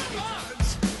talk too much,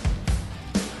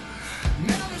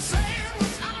 never saying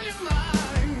what's on your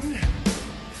mind.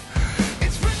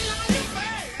 It's written on your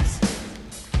face.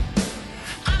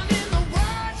 I mean the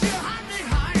words you hide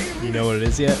behind. You know what it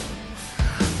is yet?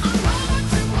 I'm rolling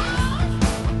too much.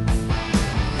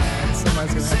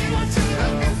 Somebody's going to have to give it to me. I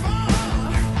don't know.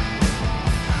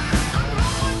 I'm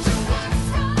rolling too much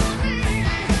from me.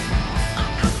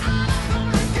 I'm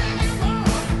gonna give you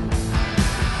more.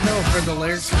 No, for the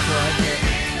lyrics before I can't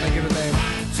think of the name.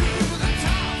 To the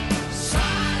top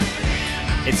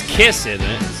side. It's Kiss, isn't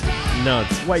it? No,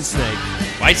 it's White Snake.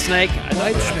 White Snake? I'm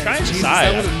White trying Snake. to Jesus, I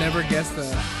would decide. have never guessed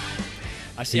that.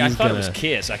 I see. I He's thought it was gonna-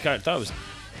 Kiss. I thought it was.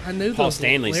 I knew Paul those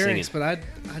Stanley lyrics, singing.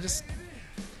 but I just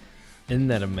Isn't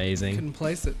that amazing? couldn't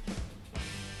place it.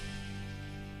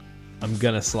 I'm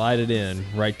gonna slide it in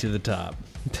right to the top.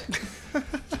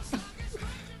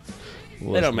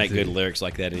 They don't make good lyrics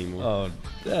like that anymore. Oh,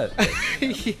 that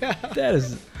Yeah. that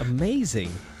is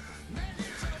amazing.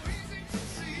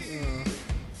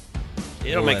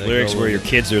 They don't Boy, make they lyrics go where with your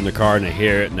kids are in the car and they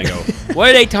hear it and they go, "What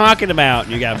are they talking about?"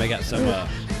 And you gotta make out some. They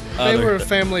Other- were a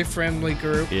family-friendly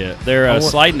group. Yeah, they're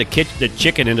sliding the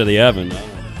chicken into the oven.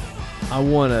 I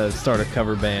want to start a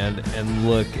cover band and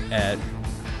look at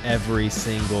every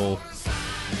single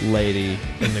lady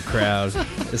in the crowd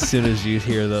as soon as you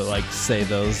hear say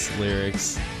those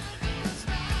lyrics.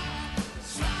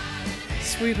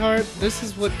 Sweetheart, this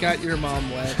is what got your mom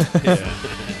wet. Yeah.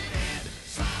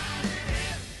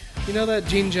 You know that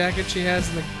jean jacket she has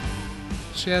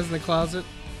in the closet?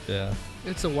 Yeah.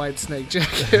 It's a White Snake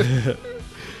jacket.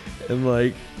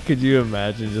 And could you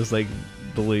imagine just the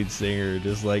lead singer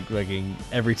just fucking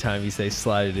every time you say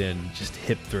slide it in, just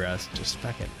hip thrust, just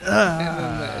fucking.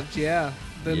 And then,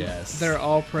 then Yes. they're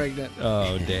all pregnant.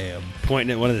 Oh damn.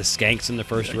 Pointing at one of the skanks in the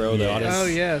first row of the Yes. audience. Oh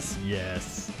yes.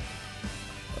 Yes.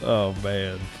 Oh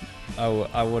man.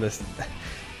 I would have.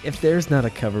 If there's not a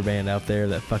cover band out there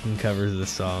that fucking covers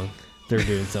this song, they're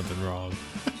doing something wrong.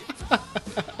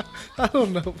 I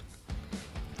don't know.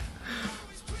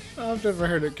 I've never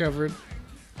heard it covered.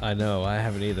 I know, I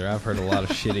haven't either. I've heard a lot of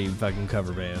shitty fucking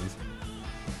cover bands.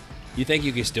 You think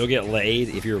you can still get laid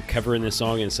if you're covering this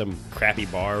song in some crappy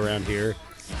bar around here?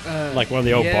 Like one of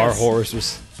the old bar yes. whores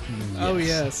was. Oh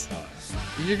yes.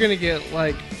 You're gonna get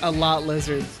a lot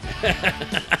lizard.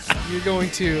 You're going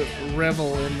to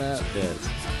revel in that.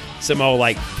 Some old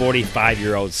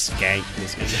 45-year-old skank.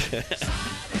 Was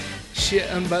She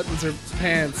unbuttons her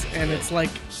pants and it's like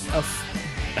a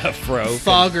A fro.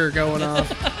 fogger going off.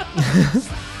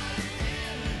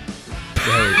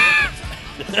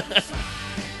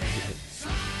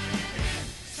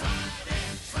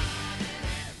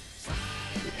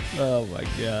 Oh my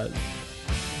god.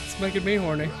 It's making me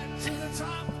horny. To the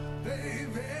top,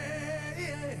 baby.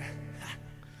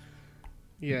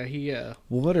 Yeah,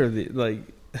 What are the like?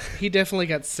 he definitely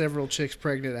got several chicks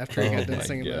pregnant after he got done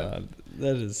singing that.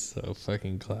 That is so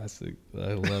fucking classic.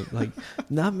 I love like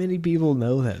not many people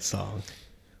know that song.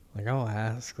 Like I'll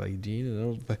ask, like, do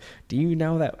you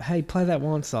know that? Hey, play that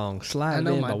one song, "Slide I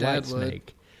know In" my by dad Whitesnake.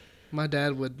 would. My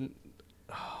dad would.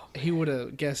 He would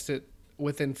have guessed it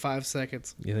within 5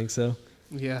 seconds. You think so?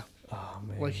 Yeah, Oh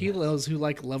man. like he knows who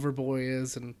like Loverboy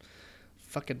is and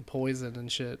fucking Poison and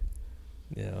shit.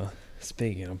 Yeah.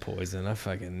 Speaking of Poison, I've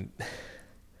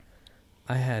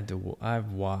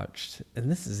watched,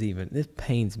 and this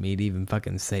pains me to even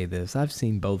fucking say this. I've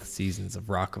seen both seasons of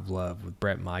Rock of Love with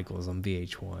Bret Michaels on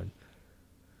VH1.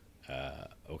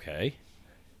 Okay.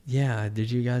 Yeah,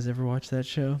 did you guys ever watch that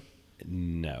show?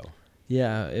 No.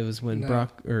 Yeah, it was when No.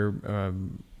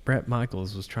 Bret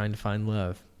Michaels was trying to find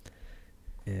love.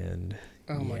 And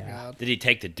Oh my yeah. god, Did he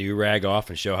take the do-rag off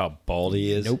and show how bald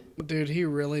he is? Nope. dude, he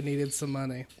really needed some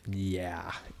money.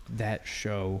 Yeah, that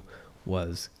show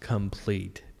was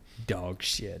complete dog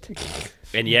shit.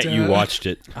 And yet you Duh. watched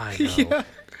it. I know.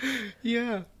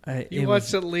 Yeah, I- you it watched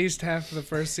was- at least half of the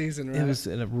first season, right? It was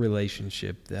in a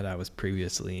relationship that I was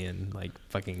previously in, like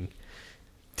fucking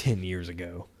 10 years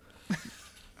ago.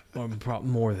 Or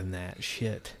more than that.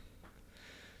 Shit.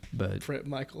 But Bret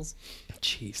Michaels.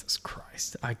 Jesus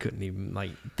Christ. I couldn't even,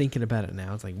 like, thinking about it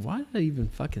now, it's like, why did I even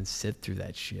fucking sit through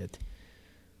that shit?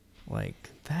 Like,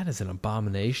 that is an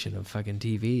abomination of fucking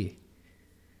TV.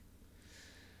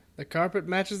 The carpet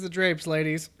matches the drapes,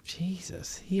 ladies.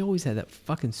 Jesus. He always had that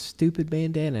fucking stupid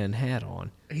bandana and hat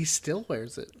on. He still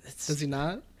wears it. Does he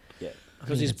not? Yeah. I Because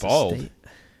mean, he's it's a bald. state-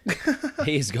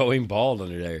 He's going bald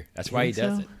under there. That's why he Think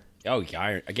does so? it. Oh,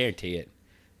 yeah, I guarantee it.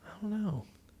 I don't know.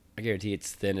 I guarantee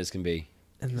it's thin as can be.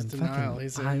 And It's the denial. fucking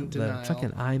He's in eye, denial. the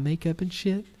fucking eye makeup and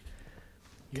shit.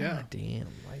 Yeah. God damn.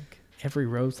 Like, every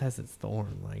rose has its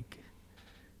thorn. Like,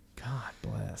 God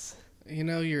bless. You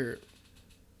know,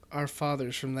 our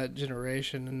fathers from that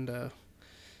generation, and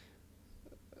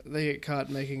they get caught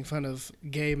making fun of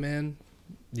gay men,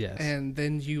 Yes. and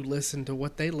then you listen to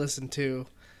what they listened to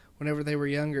whenever they were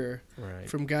younger right.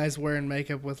 from guys wearing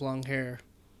makeup with long hair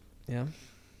Yeah.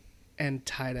 and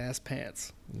tight ass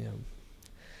pants. Yeah.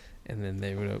 And then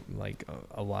they would, like,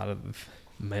 a lot of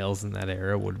males in that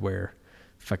era would wear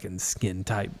fucking skin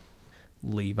type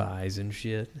Levi's and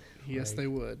shit. Yes, Like, they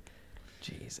would.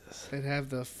 Jesus. They'd have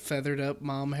the feathered up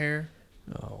mom hair.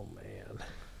 Oh, man.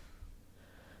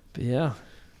 But yeah,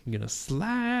 I'm going to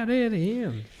slide it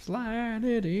in. Slide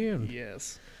it in.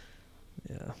 Yes.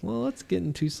 Yeah. Well, let's get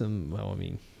into some. Well, I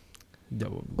mean,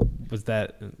 was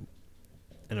that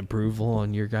an approval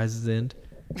on your guys' end?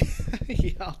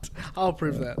 Yeah, I'll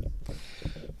prove that.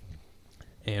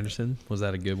 Anderson, was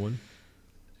that a good one?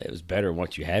 It was better than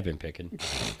what you have been picking.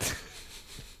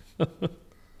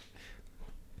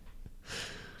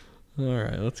 All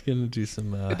right, let's get into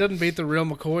some. It doesn't beat the real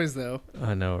McCoys, though.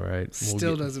 I know, right? We'll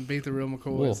Still get- doesn't beat the real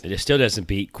McCoys. It still doesn't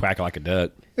beat Quack Like a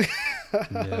Duck.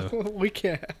 Yeah, We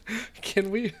can't.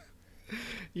 Can we?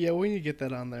 Yeah, we need to get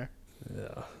that on there.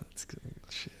 yeah, that's good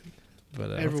shit.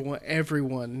 But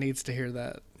Everyone needs to hear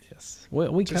that, yes,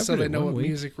 well, we just covered so they it know one what week.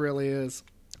 music really is.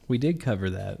 We did cover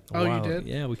that. Oh, you while, did?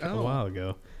 Yeah, a Oh. while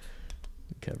ago.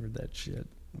 We covered that shit.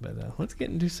 But let's get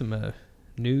into some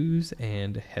news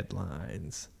and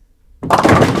headlines. Ooh,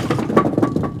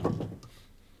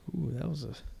 that was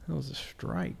a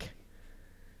strike.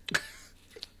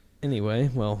 Anyway,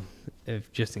 well,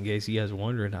 if just in case you guys are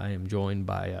wondering, I am joined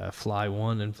by Fly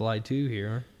 1 and Fly 2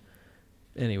 here.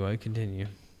 Anyway, continue.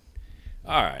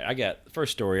 All right, I got the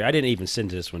first story. I didn't even send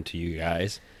this one to you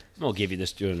guys. I'm going to give you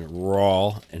this doing it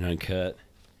raw and uncut.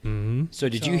 Mm-hmm. So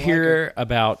did So you I like hear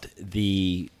about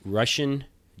the Russian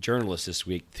journalist this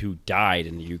week who died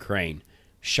in the Ukraine,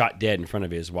 shot dead in front of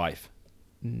his wife?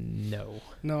 No.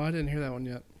 No, I didn't hear that one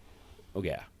yet. Oh,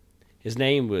 yeah. His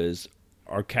name was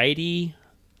Arkady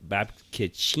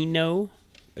Babkachino,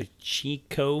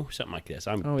 Chico, something like this.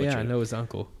 I'm Oh, yeah, I butchering it. know his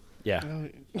uncle. Yeah, Oh,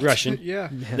 Russian. yeah.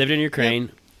 Lived in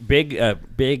Ukraine. Big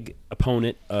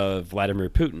opponent of Vladimir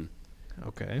Putin.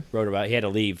 Okay. Wrote about he had to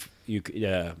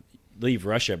leave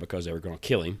Russia because they were going to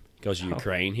kill him. Goes to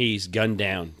Ukraine. He's gunned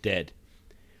down, dead.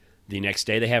 The next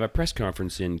day, they have a press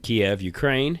conference in Kiev,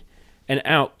 Ukraine, and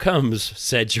out comes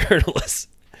said journalist.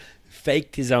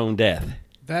 Faked his own death.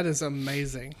 That is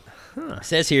amazing. It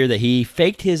says here that he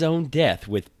faked his own death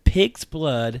with pig's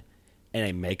blood and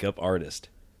a makeup artist.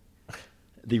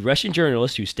 The Russian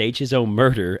journalist who staged his own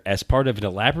murder as part of an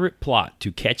elaborate plot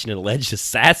to catch an alleged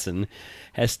assassin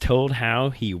has told how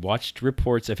he watched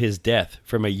reports of his death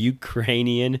from a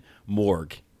Ukrainian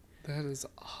morgue. That is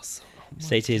awesome.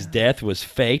 States his death was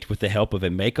faked with the help of a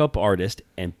makeup artist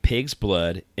and pig's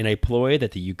blood in a ploy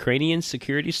that the Ukrainian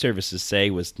security services say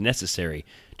was necessary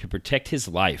to protect his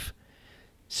life.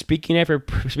 Speaking at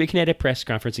a press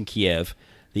conference in Kiev,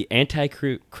 the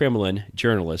anti-Kremlin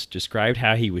journalist described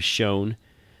how he was shown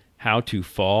how to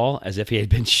fall as if he had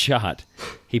been shot.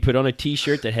 He put on a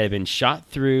T-shirt that had been shot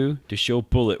through to show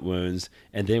bullet wounds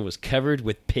and then was covered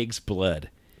with pig's blood.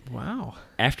 Wow.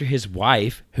 After his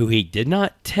wife, who he did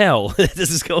not tell that this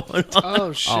is going on.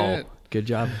 Oh shit! Good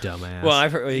job, dumbass. Well,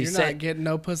 I've heard he You're said. not getting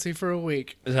no pussy for a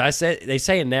week. I said they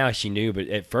say now she knew, but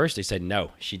at first they said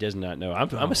no, she does not know.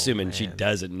 I'm assuming she man.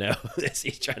 doesn't know.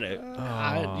 He's trying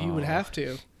to. You would have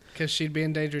to, because she'd be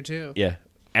in danger too. Yeah.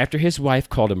 After his wife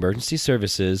called emergency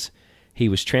services, he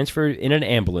was transferred in an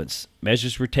ambulance.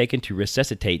 Measures were taken to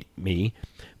resuscitate me,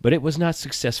 but it was not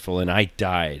successful, and I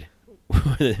died.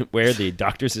 Where the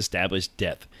doctors established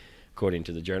death, according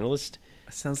to the journalist.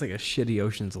 Sounds like a shitty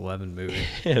Ocean's 11 movie.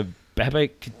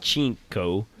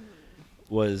 Babachenko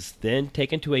was then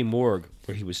taken to a morgue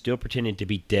where he was still pretending to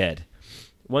be dead.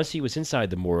 Once he was inside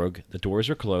the morgue, the doors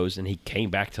were closed and he came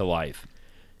back to life.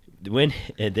 And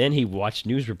then he watched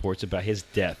news reports about his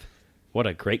death. What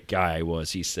a great guy I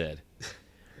was, he said.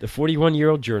 The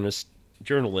 41-year-old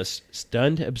journalist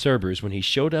stunned observers when he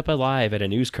showed up alive at a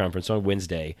news conference on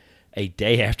Wednesday, a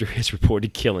day after his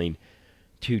reported killing,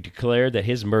 to declare that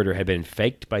his murder had been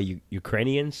faked by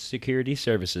Ukrainian security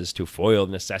services to foil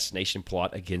an assassination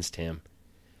plot against him.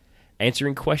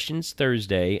 Answering questions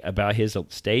Thursday about his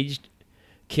staged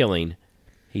killing,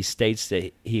 he states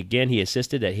that he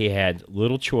insisted that he had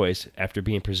little choice after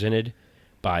being presented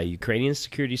by Ukrainian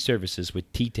security services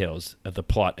with details of the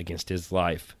plot against his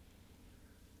life.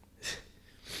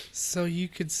 So you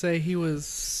could say he was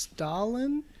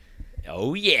Stalin?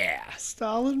 Oh, yeah.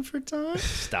 Stalin for time?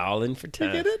 Stalin for time.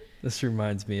 You get it? This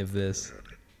reminds me of this.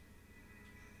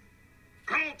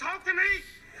 Come on, talk to me.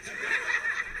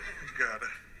 Got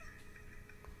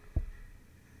it.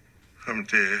 I'm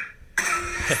dead.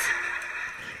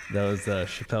 That was the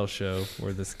Chappelle show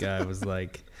where this guy was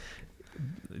like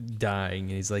dying,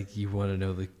 and he's like, "You want to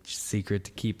know the secret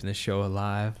to keeping the show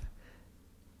alive?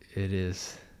 It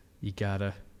is, you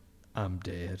gotta, I'm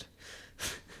dead."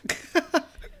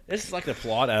 This is like the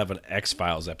plot out of an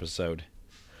X-Files episode.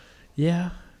 Yeah,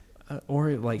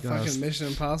 or like Fucking Mission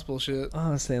Impossible shit.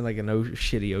 I was saying like an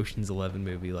shitty Ocean's 11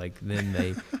 movie. Like then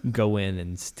they go in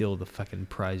and steal the fucking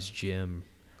prize gem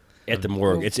At the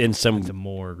morgue. Well, It's in some the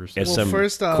morgue or it's something. some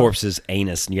first off- corpse's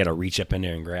anus, and you got to reach up in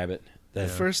there and grab it.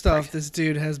 First off, this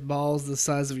dude has balls the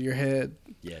size of your head,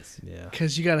 Yes. Yeah.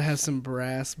 because you got to have some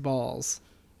brass balls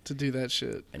to do that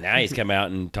shit. And now he's come out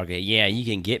and talking, yeah, you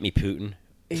can get me, Putin.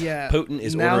 Yeah. Putin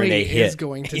is now ordering he a hit. is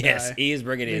going to yes, die. he is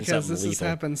bringing in Because something this has lethal.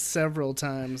 happened several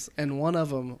times, and one of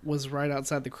them was right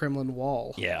outside the Kremlin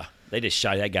wall. Yeah, they just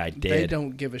shot that guy dead. They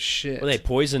don't give a shit. Well, they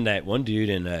poisoned that one dude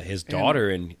and his daughter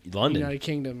in London. United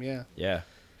Kingdom, yeah. Yeah,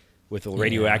 with a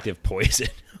radioactive poison.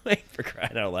 Like, for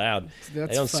crying out loud. That's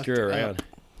they don't fucked screw around. up.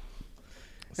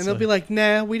 And they'll be like,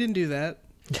 nah, we didn't do that.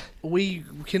 We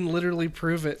can literally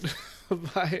prove it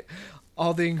by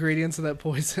all the ingredients of that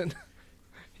poison.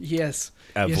 Yes.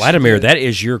 Yes, you Vladimir, did. that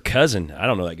is your cousin. I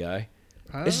don't know that guy.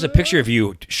 This is a picture of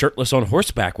you shirtless on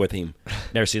horseback with him.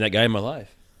 Never seen that guy in my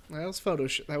life. That was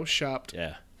that was shopped,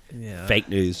 Yeah. Yeah. Fake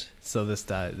news. So this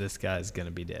guy's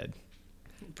gonna be dead.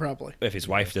 probably. If his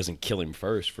wife doesn't kill him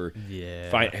first for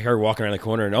Yeah. her walking around the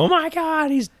corner and, oh my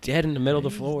God, he's dead in the middle of the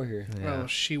floor here. Yeah. Oh,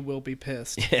 she will be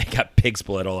pissed. Yeah, got pig's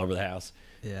blood all over the house.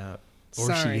 Yeah. Or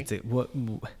Sorry. she gets it.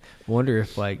 Wonder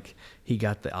if like he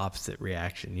got the opposite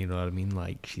reaction. You know what I mean?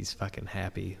 Like she's fucking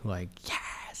happy. Like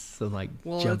yes. And like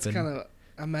Well, jumping. it's kind of.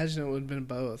 Imagine it would have been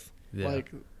both. Yeah.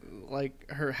 Like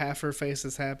half her face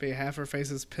is happy, half her face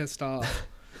is pissed off,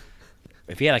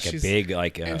 If he had like a She's- big,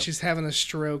 like and she's having a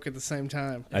stroke at the same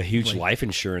time. a huge like- life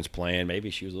insurance plan, maybe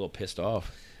she was a little pissed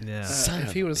off. Yeah. Son If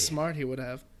of he a was bitch. smart, he would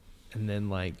have. And then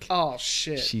like Oh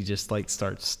shit! she just like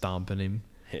starts stomping him.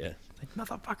 Yeah. Like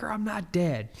motherfucker, I'm not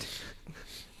dead.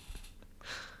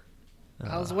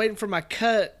 I was waiting for my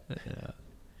cut.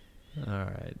 All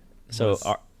right. So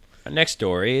our next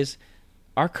story is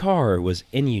our car was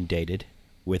inundated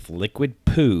with liquid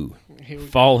poo Here we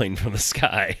go. falling from the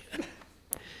sky.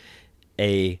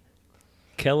 A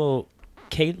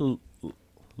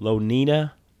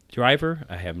Kalonina driver,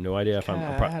 I have no idea if I'm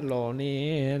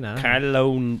Carolina.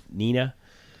 Carolina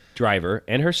driver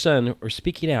and her son were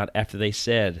speaking out after they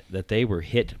said that they were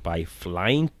hit by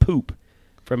flying poop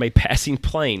from a passing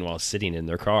plane while sitting in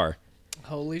their car.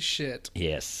 Holy shit.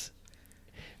 Yes.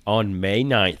 On May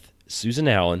 9th, Susan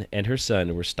Allen and her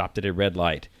son were stopped at a red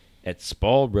light at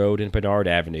Spall Road and Bernard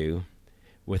Avenue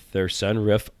with their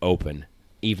sunroof open.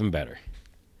 Even better.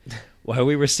 While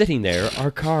we were sitting there, our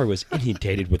car was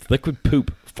inundated with liquid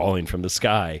poop falling from the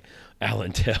sky,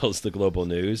 Allen tells the Global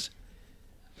News.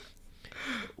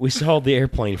 We saw the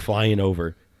airplane flying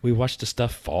over. We watched the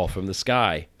stuff fall from the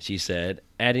sky, she said,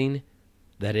 adding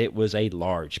that it was a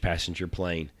large passenger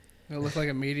plane. It looked like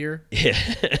a meteor. Yeah.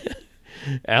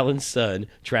 Allen's son,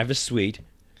 Travis Sweet,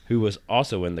 who was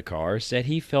also in the car, said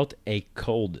he felt a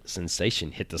cold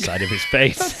sensation hit the side of his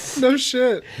face No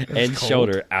shit. and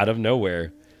shoulder out of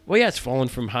nowhere. Well, yeah, it's falling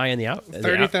from high in the out.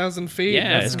 30,000 feet.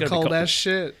 Yeah, That's it's some gonna be cold cold. ass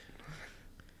shit.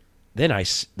 Then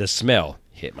the smell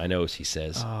hit my nose, he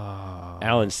says.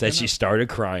 Allen said she started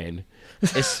crying.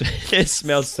 It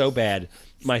smelled so bad,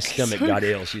 my stomach got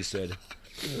ill, she said.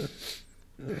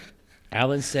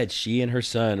 Allen said she and her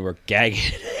son were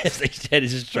gagging as they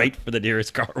headed straight for the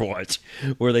nearest car wash,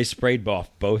 where they sprayed off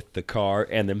both the car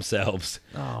and themselves.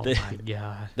 Oh The- my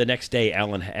god. The next day,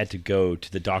 Allen had to go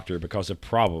to the doctor because of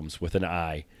problems with an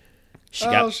eye. She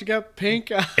got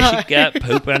pink eye. she got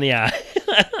poop on the eye.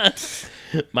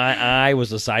 My eye was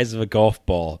the size of a golf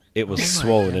ball. It was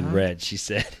swollen and red, she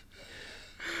said.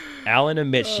 Allen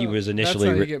admits she was initially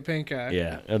That's how you get pink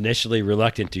eye. initially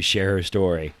reluctant to share her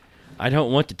story. I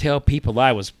don't want to tell people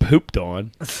I was pooped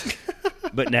on.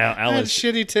 But now I had Allen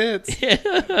shitty tits.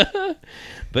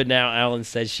 But now Allen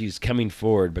says she's coming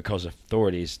forward because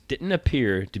authorities didn't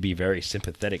appear to be very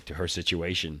sympathetic to her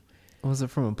situation. Was it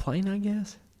from a plane, I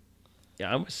guess?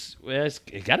 Yeah,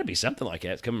 it got to be something like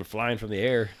that. It's coming flying from the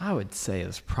air. I would say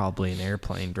it's probably an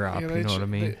airplane drop, Yeah, you know what I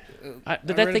mean? I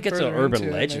read think it's an further urban into it,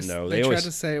 and legend, though. They tried always,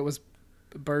 to say it was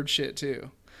bird shit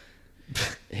too.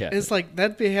 yeah. It's like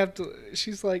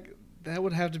she's like, that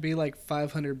would have to be like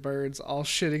 500 birds all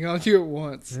shitting on you at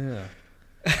once. Yeah.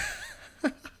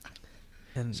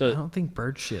 And So- I don't think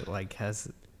bird shit like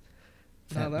has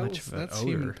that much of an that's odor.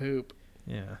 human poop.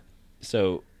 Yeah.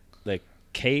 So,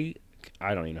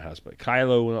 I don't even know how to spell it.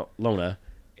 Kailua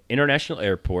International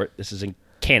Airport, this is in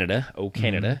Canada,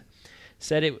 Canada,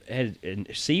 said it had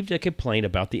received a complaint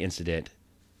about the incident.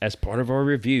 As part of our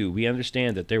review, we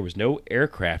understand that there was no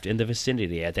aircraft in the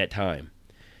vicinity at that time,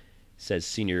 says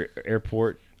Senior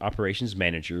Airport Operations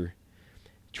Manager.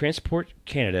 Transport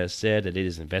Canada said that it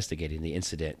is investigating the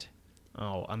incident.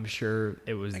 Oh, I'm sure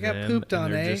it was I got them, pooped and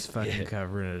on, they're eh? just fucking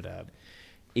covering it up.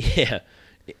 Yeah.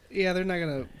 Yeah, they're not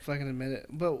gonna fucking admit it.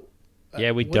 But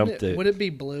Yeah, we dumped Would it be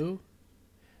blue?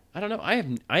 I don't know. I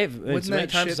have Wouldn't so many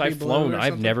that times shit as I've be blue flown, or I've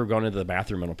something? never gone into the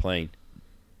bathroom on a plane.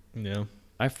 Yeah.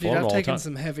 I've Dude, flown I've all the taken time.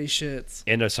 some heavy shits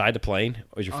Inside the plane?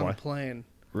 Was your on fly? a plane.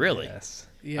 Really? Yes.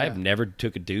 Yeah, I've never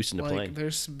took a deuce in the like plane.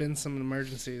 there's been some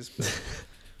emergencies, but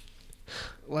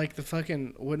like the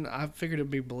fucking wouldn't I figured it'd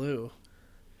be blue,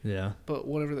 Yeah. but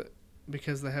whatever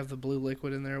because they have the blue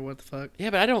liquid in there. What the fuck?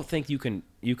 Yeah, but I don't think you can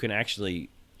actually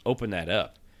open that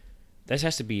up. That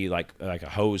has to be like a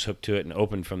hose hooked to it and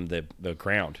open from the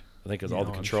ground. I think 'cause all the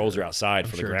I'm controls sure- are outside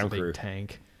I'm for sure the it's a ground big crew.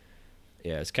 tank.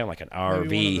 Yeah, it's kind of like an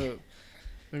Maybe RV.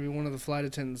 maybe one of the flight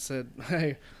attendants said,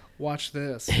 "Hey, watch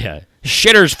this. Yeah,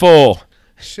 shitter's full.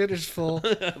 Shitter's full.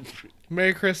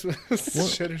 Merry Christmas.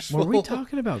 Shitter's full." Were we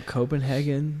talking about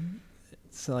Copenhagen?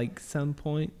 It's like some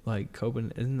point, like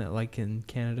Copenhagen, isn't that like in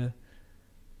Canada?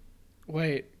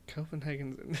 Wait,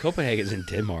 Copenhagen's. Copenhagen's in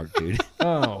Denmark, dude.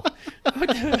 Oh,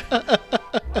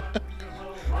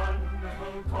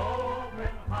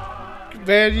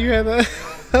 Man, you had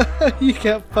that. You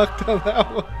got fucked on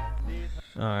that one.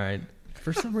 all right.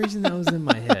 For some reason, that was in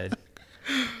my head.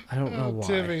 I don't know why.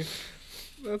 Timmy,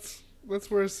 that's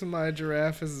where some of my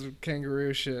giraffe is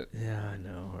kangaroo shit. Yeah, I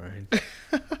know. All right.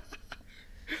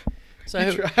 So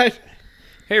You tried.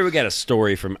 here we got a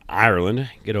story from Ireland.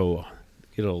 Good old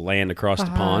land across the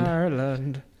pond.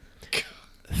 Ireland.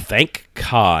 Thank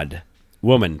cod.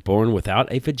 Woman born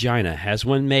without a vagina has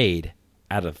one made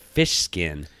out of fish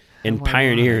skin in How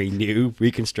pioneering new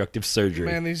reconstructive surgery.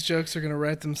 Man, these jokes are gonna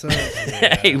write themselves.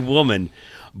 A woman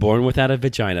born without a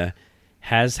vagina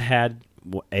has had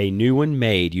a new one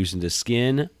made using the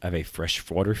skin of a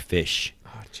freshwater fish.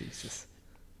 Oh Jesus!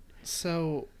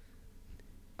 So,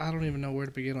 I don't even know where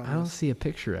to begin on I don't this. see a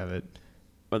picture of it.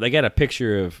 Well, they got a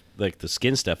picture of like the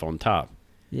skin stuff on top.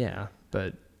 Yeah,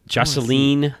 but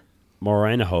Jocelyn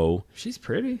Morenho, she's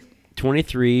pretty.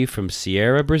 23, from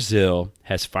Sierra, Brazil,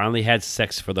 has finally had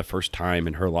sex for the first time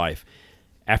in her life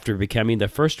after becoming the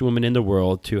first woman in the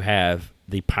world to have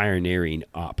the pioneering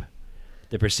op.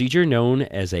 The procedure known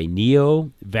as a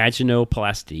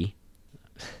neovaginoplasty.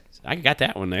 I got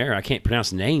that one there. I can't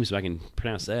pronounce names, but I can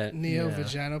pronounce that.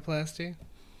 Neovaginoplasty.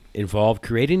 Involved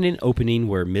creating an opening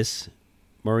where Miss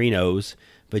Marino's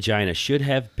vagina should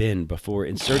have been before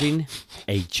inserting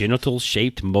a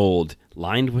genital-shaped mold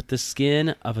lined with the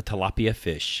skin of a tilapia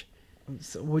fish.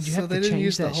 So would you So have they to didn't change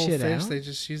use the that whole shit fish. out? They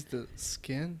just used the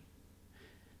skin.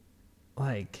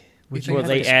 Like, would would you you Well, have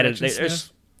they like a added. scratch and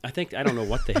There's, sniff? I don't know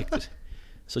what the heck this.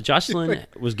 So Jocelyn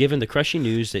was given the crushing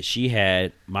news that she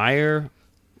had Meyer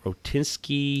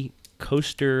Rotinsky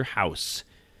Coaster House,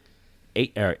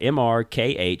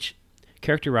 MRKH,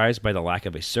 characterized by the lack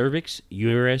of a cervix,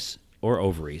 uterus, or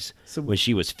ovaries, So- when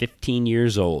she was 15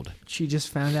 years old. she just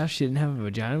found out she didn't have a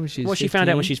vagina when she was Well, she found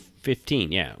out when 15? she's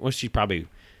 15. Yeah. Well, she probably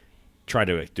tried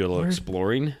to do a little Where'd-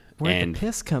 exploring, Where'd and the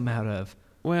piss come out of?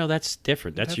 well, that's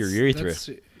different. That's your urethra. That's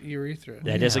urethra.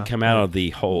 That doesn't Yeah. come out of the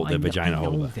hole, the I know- vagina I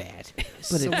know hole. that. But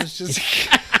So it, it's just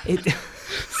it,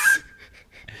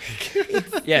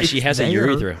 Yeah, she has a there.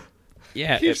 urethra.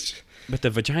 Yeah, but the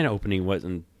vagina opening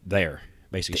wasn't there.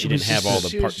 Basically, she It didn't was have just- all the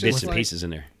she was bits just and like- pieces in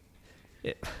there.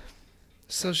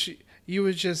 so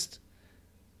you'd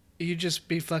just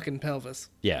be fucking pelvis.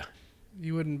 Yeah.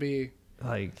 You wouldn't be.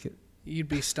 like, You'd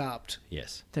be stopped.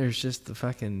 Yes. there's just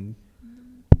the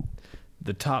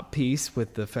top piece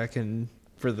with the fucking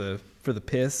for the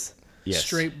piss. Yes.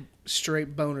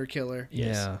 Straight boner killer.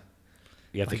 Yes. Yeah.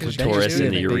 You have the Because clitoris you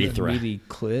and the do it, big urethra. Meaty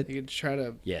clit. You could try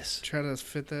to Yes.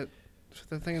 fit that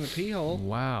thing in the pee hole.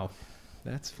 Wow,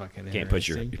 that's fucking. You can't put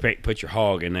your interesting. you can't put your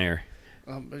hog in there.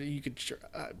 But you could.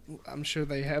 I'm sure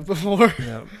they have before.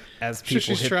 No, as Sure,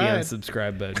 people she's hit tried. the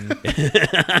unsubscribe button.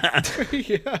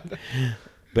 Yeah.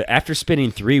 But after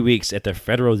spending 3 weeks at the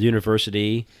Federal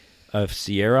University of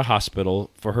Sierra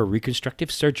Hospital for her reconstructive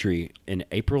surgery in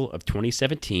April of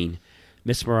 2017,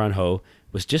 Miss Moranjo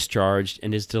was discharged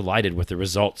and is delighted with the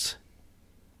results.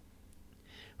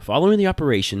 Following the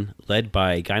operation, led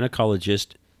by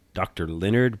gynecologist Dr.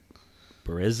 Leonard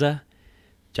Bereza,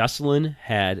 Jocelyn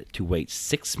had to wait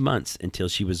 6 months until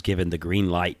she was given the green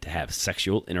light to have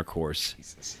sexual intercourse.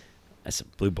 That's some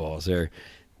blue balls there.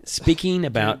 Speaking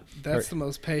about That's the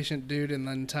most patient dude in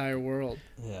the entire world.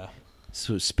 Yeah.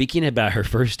 So speaking about her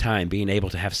first time being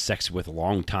able to have sex with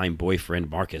longtime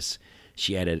boyfriend Marcus,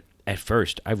 she added, "At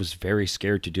first, I was very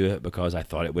scared to do it because I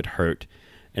thought it would hurt,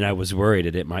 and I was worried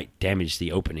that it might damage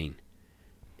the opening.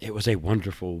 It was a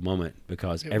wonderful moment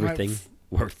because It might everything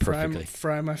worked perfectly.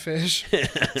 Fry my fish.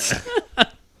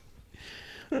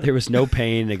 There was no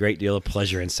pain and a great deal of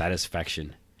pleasure and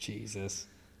satisfaction. Jesus.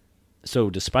 So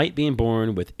despite being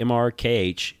born with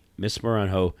MRKH, Miss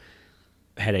Moranjo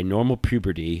had a normal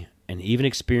puberty and even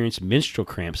experienced menstrual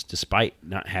cramps despite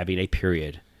not having a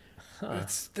period."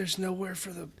 There's nowhere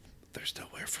for the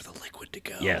liquid to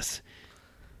go. Yes.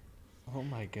 Oh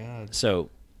my God. So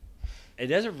it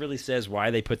doesn't really says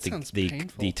why they put Sounds the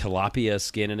painful. tilapia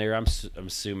skin in there. I'm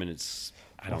assuming it's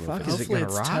I don't know. Well, If fuck, it's, is it Hopefully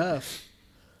gonna it's rot? tough.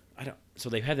 I don't. So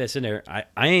they've had this in there.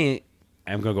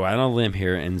 I'm gonna go out on a limb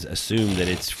here and assume that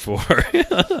it's for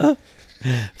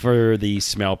for the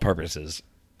smell purposes.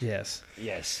 Yes.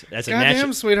 Yes, that's a Goddamn,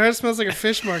 natural. sweetheart, it smells like a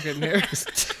fish market in here.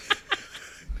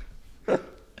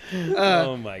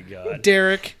 Oh my god.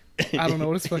 Derek. I don't know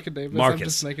what his fucking name is. I'm Marcus.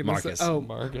 just making Marcus. this up. Oh,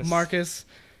 Marcus. Marcus.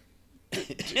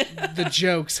 The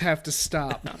jokes have to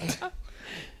stop.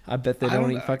 I bet they I don't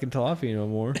don't eat know. fucking tilapia no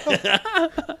more.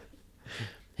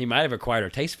 He might have acquired a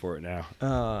taste for it now.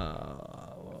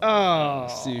 Oh,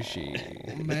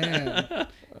 Sushi. man.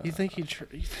 You think he tried?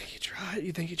 You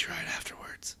think he tried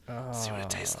afterwards? See what it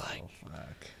tastes like.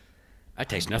 Fuck. I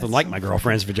taste nothing like my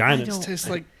girlfriend's vagina. It tastes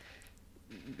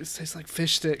like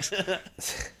fish sticks.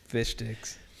 Fish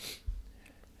sticks.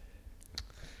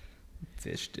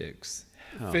 Fish sticks.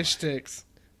 Oh. Fish sticks.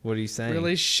 What are you saying?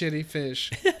 Really shitty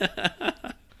fish.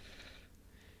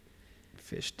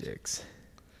 Fish sticks.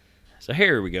 So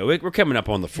here we go. We're coming up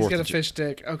on the He's fourth. got a of Ju- fish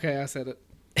stick. Okay, I said it.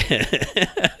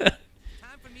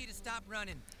 Time for me to stop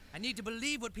running. I need to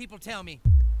believe what people tell me.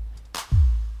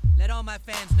 Let all my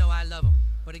fans know I love them.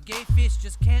 But a gay fish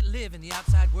just can't live in the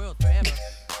outside world forever.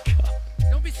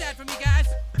 Don't be sad for me, guys.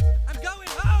 I'm going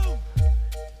home.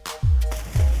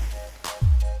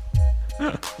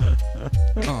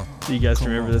 Do you guys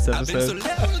remember this I've been so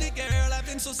episode? lonely, girl. I've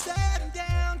been so sad and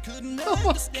down. Couldn't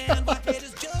understand why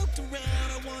haters joked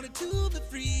around. I wanted to be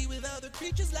free with other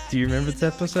creatures like Do you remember me, this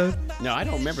and now I episode? got my No, I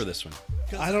don't remember this one.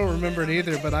 I don't remember it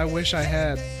either, but I wish I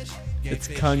had. It's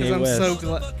Because Kanye I'm West. so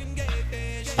glad.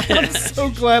 I'm so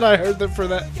glad I heard that for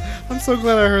that. I'm so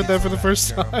glad I heard that for the first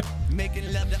time.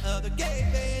 making love to other gay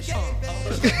fish.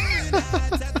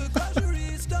 Nights at the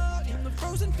grocery store in the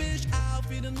frozen fish aisle,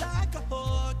 feeling like a whore.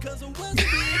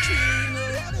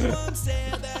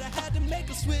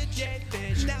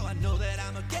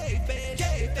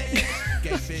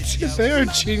 They are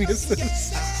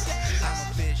geniuses.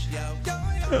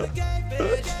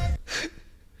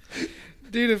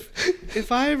 Dude,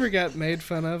 if I ever got made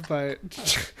fun of by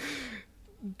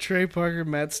Trey Parker,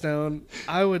 Matt Stone,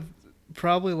 I would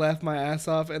probably laugh my ass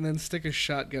off and then stick a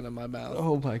shotgun in my mouth.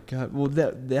 Oh my god! Well,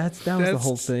 that was the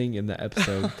whole thing in the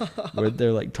episode where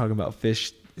they're like talking about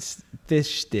fish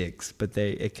sticks, but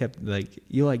it kept like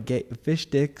you like gay fish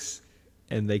sticks,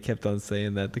 and they kept on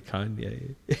saying that to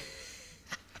Kanye.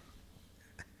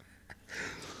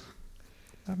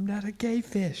 I'm not a gay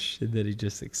fish, and then he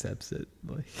just accepts it.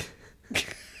 Like,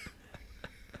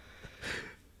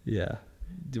 yeah,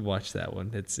 watch that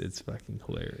one. It's fucking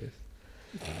hilarious.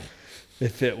 It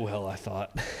fit well, I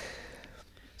thought.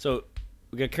 So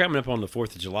we got coming up on the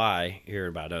 4th of July here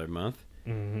in about another month.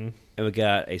 Mm-hmm. And we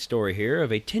got a story here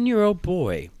of a 10-year-old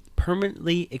boy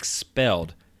permanently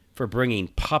expelled for bringing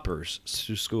poppers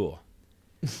to school.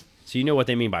 So you know what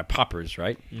they mean by poppers,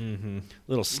 right? Mm-hmm.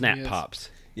 Little snap Yes. pops.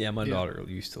 Yeah, my daughter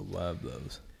used to love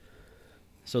those.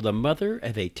 So the mother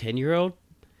of a 10-year-old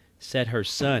said her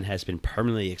son has been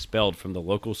permanently expelled from the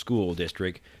local school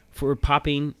district for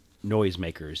popping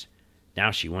noisemakers.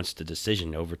 Now she wants the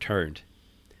decision overturned.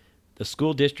 The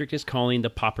school district is calling the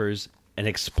poppers an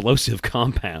explosive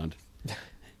compound.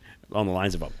 On the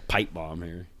lines of a pipe bomb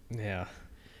here. Yeah.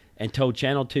 And told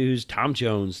Channel 2's Tom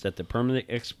Jones that the permanent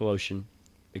expulsion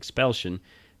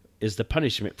is the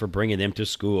punishment for bringing them to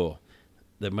school.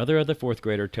 The mother of the 4th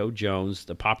grader told Jones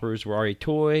the poppers were a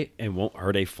toy and won't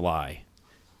hurt a fly.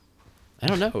 I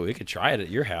don't know. We could try it at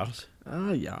your house.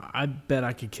 Oh, yeah. I bet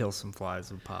I could kill some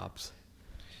flies with pops.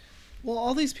 Well,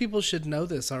 all these people should know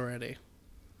this already.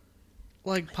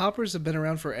 Like, poppers have been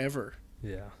around forever.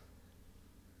 Yeah.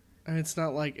 I mean, it's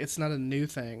not a new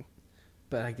thing.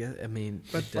 But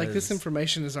But, like, this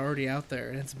information is already out there,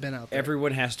 and it's been out there.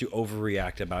 Everyone has to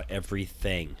overreact about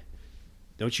everything.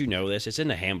 Don't you know this? It's in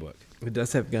the handbook. It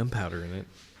does have gunpowder in it.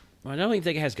 Well, I don't even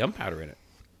think it has gunpowder in it.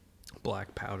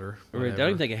 Black powder. Or I don't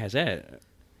even think it has that. I'm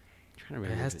trying to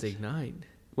remember It has if to it's- ignite.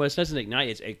 Well, it doesn't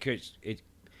ignite. It's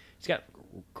got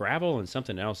gravel and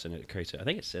something else in it. Crazy. I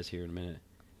think it says here in a minute.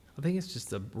 I think it's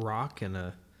just a rock and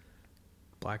a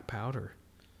black powder.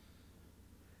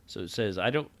 So it says,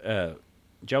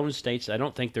 Jones states, I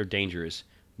don't think they're dangerous.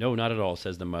 No, not at all,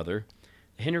 says the mother.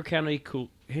 The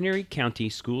Henry County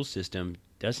school system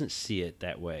doesn't see it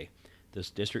that way. This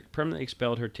district permanently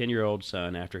expelled her 10-year-old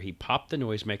son after he popped the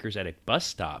noisemakers at a bus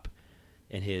stop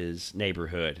in his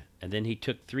neighborhood. And then he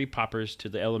took 3 poppers to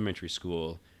the elementary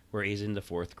school where he's in the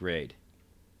 4th grade.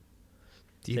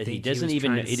 Do you That he think doesn't was even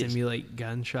trying know- to he just- simulate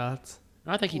gunshots?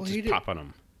 I think Well, he he just did- pop on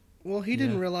them. Well, he Yeah.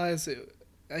 didn't realize it.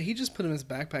 He just put him in his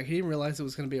backpack. He didn't realize it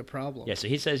was going to be a problem. Yeah, so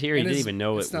he says here he And didn't it's- even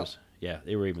know it it's not- was. Yeah,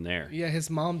 they were even there. Yeah, his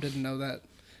mom didn't know that.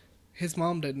 His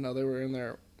mom didn't know they were in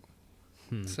there.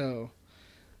 So,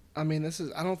 I mean,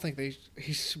 I don't think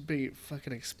he should be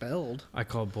fucking expelled. I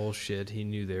call bullshit. He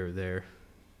knew they were there.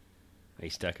 He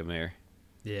stuck him there.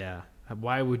 Yeah.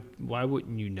 Why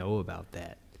wouldn't you know about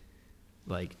that?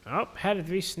 Like, oh, how did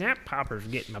 3 snap poppers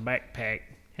get in my backpack?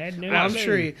 Had no I'm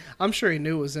idea. sure he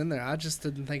knew it was in there. I just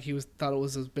didn't think thought it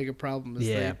was as big a problem as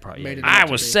Yeah, they probably, made yeah. it out I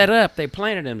to was be. set up. They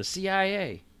planted him. The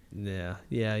CIA.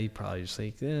 Yeah, you probably just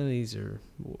think, these are.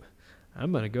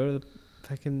 I'm gonna go to the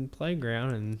fucking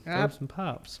playground and throw some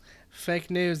pops. Fake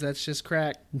news. That's just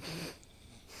crack. Let's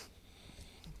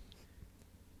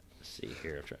see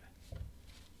here. I'm trying.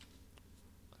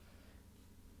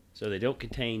 So they don't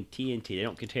contain TNT. They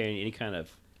don't contain any kind of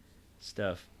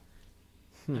stuff.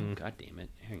 Oh, God damn it.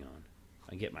 Hang on.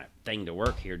 I get my thing to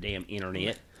work here, damn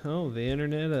internet. Oh, the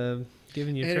internet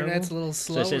giving you Internet's a trouble. little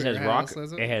So slow. it says it has rock.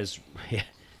 It has. Yeah,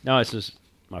 no, it's just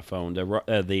my phone.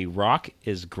 The rock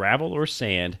is gravel or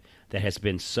sand that has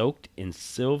been soaked in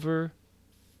silver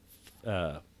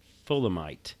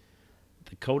fullamite.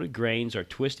 The coated grains are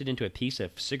twisted into a piece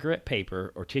of cigarette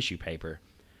paper or tissue paper.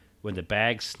 When the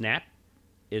bag snap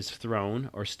is thrown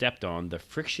or stepped on, the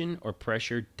friction or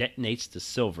pressure detonates the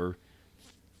silver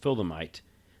fullamite.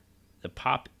 The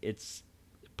poppets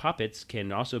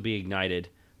can also be ignited,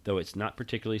 though it's not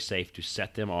particularly safe to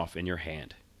set them off in your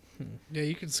hand. Yeah,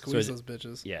 you can squeeze So those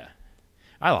bitches. Yeah.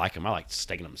 I like them. I like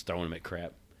sticking them, throwing them at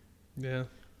crap. Yeah.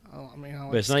 I mean, I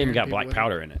like But it's not even scaring got people black with it.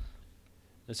 powder in it.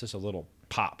 It's just a little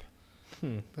pop.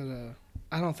 But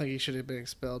I don't think he should have been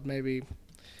expelled. Maybe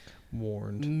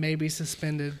Warned.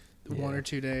 suspended 1 Yeah. or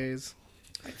 2 days.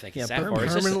 I think Yeah, it's that but far.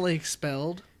 It's just- Permanently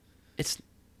expelled. it's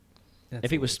That's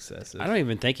if he a was little excessive. I don't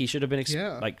even think he should have been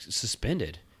Yeah.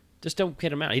 suspended. Just don't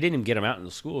get him out. He didn't even get him out in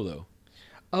the school though.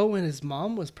 Oh, and his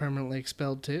mom was permanently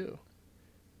expelled too.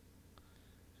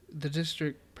 The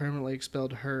district permanently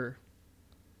expelled her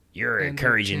You're And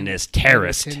encouraging this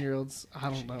terrorist. 10-year-olds. I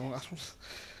don't know.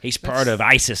 He's part of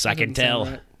ISIS, I That can doesn't sound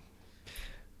tell. right.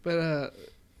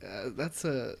 But that's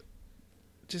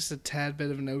just a tad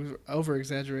bit of an over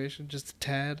exaggeration. Just a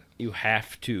tad. You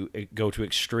have to go to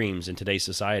extremes in today's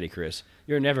society, Chris.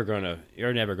 You're never gonna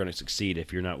succeed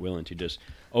if you're not willing to just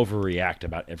overreact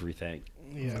about everything.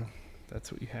 Yeah. That's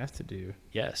what you have to do.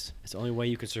 Yes, it's the only way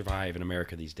you can survive in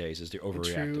America these days is to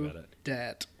overreact True about it.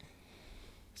 dat.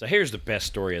 So here's the best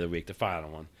story of the week, the final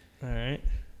one. All right.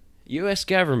 U.S.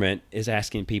 government is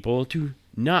asking people to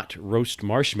not roast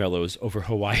marshmallows over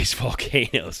Hawaii's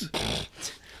volcanoes.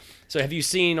 So have you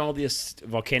seen all this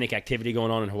volcanic activity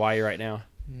going on in Hawaii right now?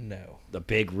 No. The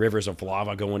big rivers of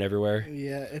lava going everywhere.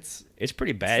 Yeah, It's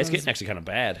pretty bad. It's Sounds- getting actually kind of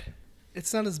bad.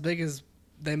 it's not as big as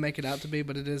they make it out to be,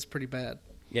 but it is pretty bad.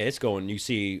 Yeah, it's going. You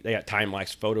see, they got time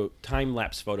lapse photos.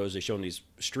 They're showing these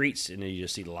streets, and then you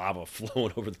just see lava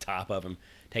flowing over the top of them,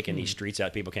 taking these streets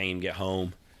out. People can't even get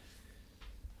home.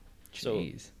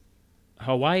 Jeez. So,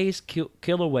 Hawaii's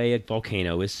Kilauea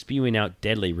volcano is spewing out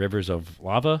deadly rivers of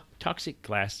lava, toxic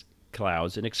glass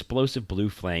clouds, and explosive blue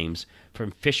flames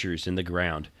from fissures in the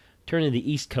ground, turning the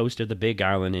east coast of the Big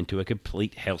Island into a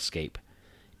complete hellscape.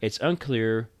 It's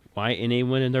unclear why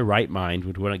anyone in their right mind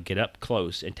would want to get up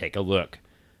close and take a look,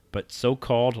 but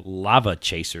so-called lava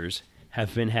chasers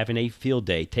have been having a field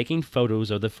day taking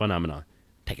photos of the phenomenon,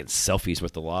 taking selfies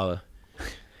with the lava.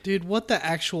 Dude, what the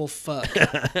actual fuck?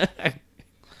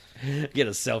 Get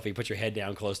a selfie, put your head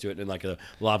down close to it, and like a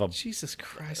lava Jesus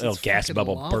Christ. little it's gas fucking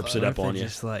bubble lava. burps it What up if they on you.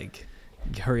 just like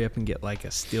hurry up and get like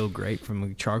a steel grate from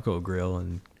a charcoal grill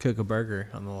and cook a burger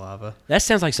on the lava? That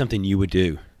sounds like something you would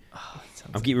do.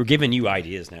 Sounds We're giving you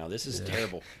ideas now. This is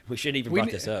terrible. We shouldn't even brought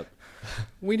this up.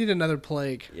 We need another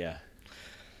plague. Yeah.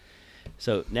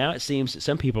 So now it seems that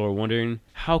some people are wondering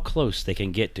how close they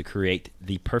can get to create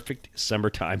the perfect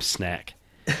summertime snack.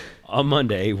 On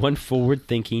Monday, one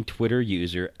forward-thinking Twitter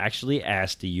user actually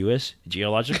asked the U.S.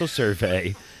 Geological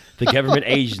Survey, the government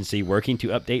agency working to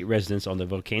update residents on the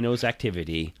volcano's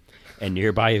activity and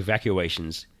nearby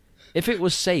evacuations, if it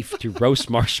was safe to roast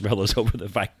marshmallows over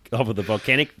the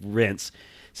volcanic vents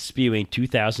spewing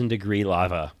 2,000-degree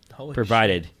lava, Holy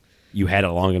provided you had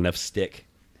a long enough stick.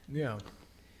 Yeah.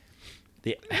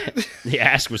 The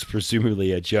ask was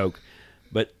presumably a joke,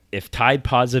 but if Tide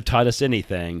Pods have taught us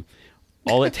anything,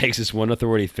 all it takes is one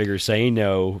authority figure saying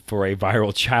no for a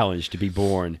viral challenge to be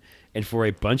born and for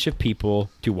a bunch of people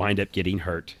to wind up getting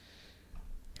hurt.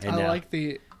 And I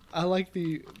like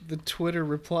the Twitter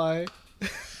reply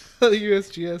the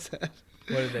USGS had.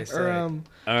 What did they say?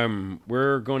 Or,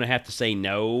 we're going to have to say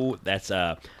no.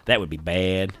 That would be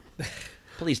bad.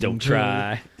 Please don't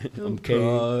try.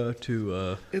 Okay.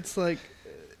 it's like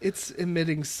it's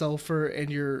emitting sulfur, and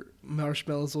your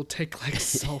marshmallows will take like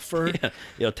sulfur. Yeah,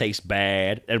 it'll taste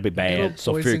bad. That'll be It'll bad.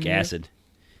 poison Sulfuric you. acid.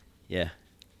 Yeah.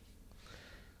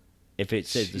 If it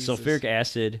says the Jesus. sulfuric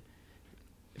acid,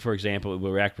 for example, it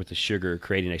will react with the sugar,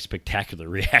 creating a spectacular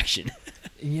reaction.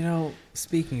 You know,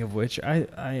 speaking of which,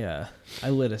 I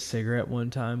lit a cigarette one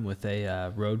time with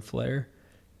a road flare.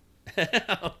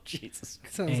 Oh, Jesus.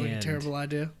 Sounds like a And- terrible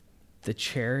idea. The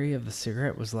cherry of the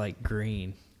cigarette was like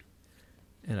green,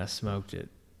 and I smoked it.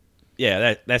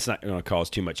 Yeah, that's not going to cause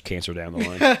too much cancer down the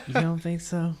line. You don't think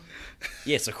so?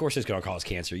 Yes, of course it's going to cause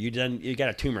cancer. You got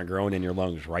a tumor growing in your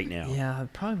lungs right now. Yeah,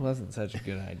 it probably wasn't such a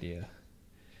good idea.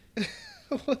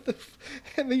 What the?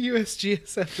 And the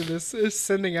USGS after this is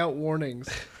sending out warnings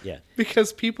Yeah.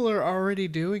 because people are already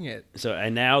doing it. So,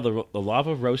 and now the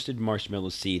lava roasted marshmallow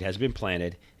seed has been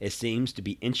planted. It seems to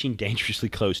be inching dangerously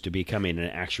close to becoming an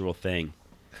actual thing.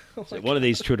 So one of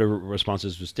these Twitter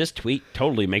responses was, "This tweet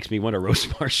totally makes me want to roast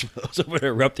marshmallows over an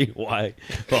erupting Hawaii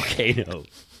volcano."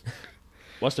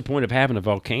 What's the point of having a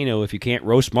volcano if you can't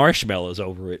roast marshmallows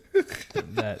over it?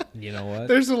 That, you know what?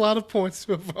 There's a lot of points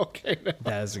to a volcano.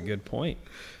 That is a good point.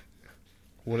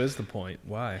 What is the point?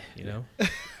 Why? You know?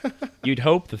 You'd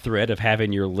hope the threat of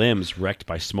having your limbs wrecked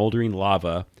by smoldering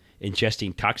lava,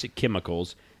 ingesting toxic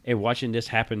chemicals, and watching this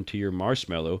happen to your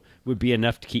marshmallow would be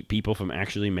enough to keep people from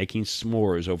actually making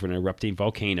s'mores over an erupting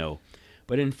volcano.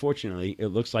 But unfortunately, it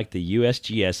looks like the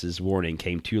USGS's warning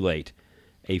came too late.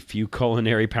 A few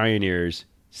culinary pioneers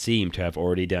seem to have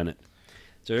already done it.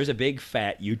 So there's a big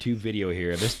fat YouTube video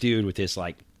here of this dude with this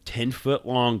like 10-foot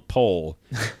long pole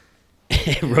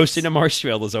roasting the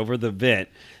marshmallows over the vent,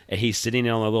 and he's sitting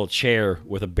on a little chair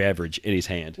with a beverage in his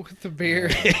hand. With the beer.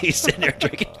 He's sitting there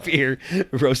drinking beer,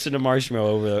 roasting a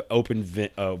marshmallow over the open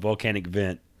vent, volcanic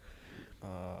vent.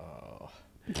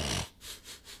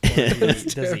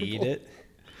 Does he eat it?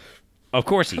 Of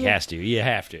course he has to. You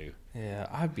have to. Yeah,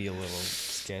 I'd be a little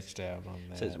sketched out on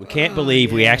that. Says, we can't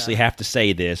believe we actually have to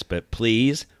say this, but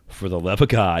please, for the love of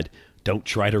God, don't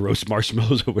try to roast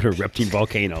marshmallows over a erupting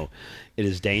volcano. It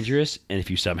is dangerous, and if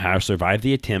you somehow survive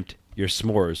the attempt, your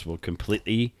s'mores will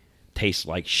completely taste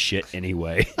like shit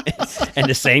anyway. And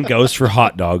the same goes for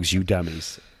hot dogs, you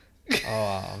dummies.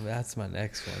 Oh, that's my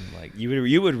next one. Like,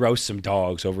 You would roast some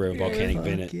dogs over a volcanic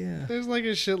vent. yeah. There's like a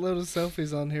shitload of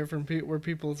selfies on here from where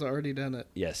people's already done it,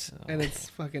 Yes. and it's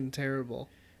fucking terrible.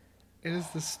 It is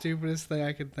the stupidest thing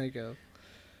I could think of.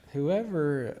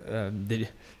 Whoever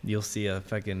you'll see a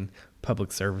fucking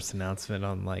public service announcement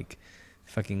on like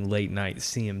fucking late night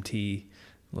CMT.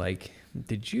 Like,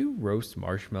 did you roast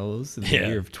marshmallows in the Yeah.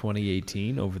 year of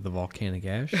 2018 over the volcanic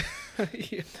ash?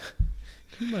 Yeah.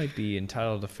 You might be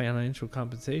entitled to financial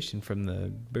compensation from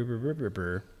the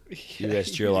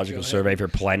U.S. Geological Survey for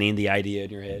planting the idea in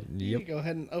your head. You Yep. go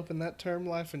ahead and open that term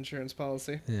life insurance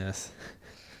policy. Yes.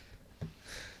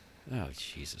 Oh,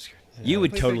 Jesus Christ. You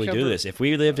would think they totally do cover- this. If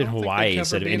we lived in I don't think they Hawaii cover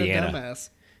instead of being a Indiana. dumbass.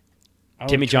 I would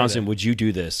Timmy try Johnson, to- would you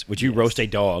do this? Would you Yes. roast a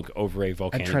dog over a I'd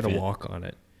volcanic try to vent? walk on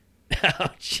it. Oh,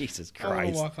 Jesus I want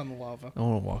Christ. to walk on the lava. I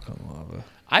want to walk on lava.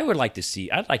 I would like to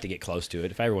see. I'd like to get close to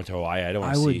it. If I ever went to Hawaii, I don't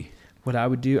want I to would. see. What I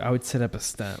would do, I would set up a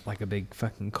stunt, like a big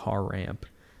fucking car ramp,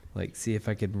 like see if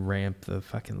I could ramp the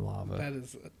fucking lava. That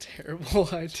is a terrible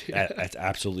idea. That's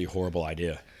absolutely horrible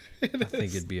idea. I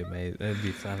think it'd be amazing. It'd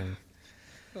be funny.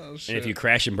 Oh, shit. And if you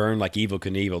crash and burn like Evil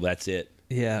Knievel, that's it.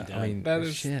 Yeah, Done. I mean, That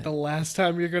is shit. the last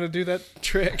time you're going to do that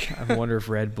trick. I wonder if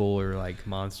Red Bull or like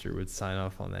Monster would sign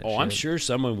off on that. Oh, shit. I'm sure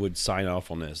someone would sign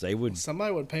off on this. They would.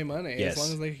 Somebody would pay money. Yes. As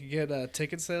long as they could get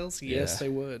ticket sales, yes, Yeah. they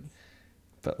would.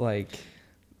 But like,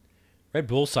 Red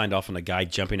Bull signed off on a guy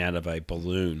jumping out of a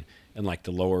balloon in like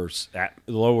the lower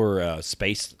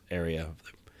space area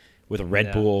with a Red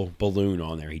Yeah. Bull balloon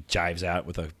on there. He jives out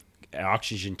with an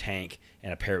oxygen tank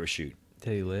and a parachute.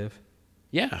 did he live?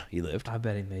 Yeah, he lived. I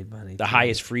bet he made money. The too.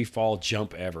 highest free fall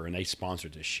jump ever, and they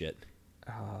sponsored this shit.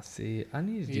 Oh, see, I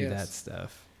need to do Yes. that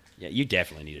stuff. Yeah, you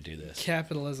definitely need to do this.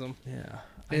 Capitalism. Yeah,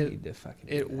 I It- need to fucking.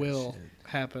 do It that will shit.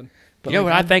 happen. You know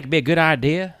what I think would be a good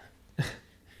idea? Get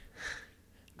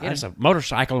I'd- us a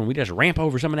motorcycle and we just ramp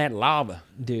over some of that lava.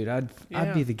 Dude, I'd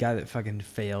Yeah. be the guy that fucking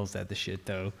fails at the shit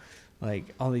though. Like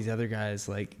all these other guys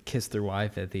like kiss their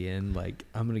wife at the end. Like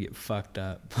I'm gonna get fucked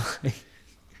up.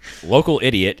 Local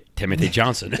idiot Timothy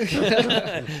Johnson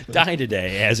died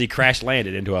today as he crash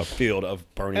landed into a field of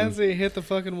burning. As he hit the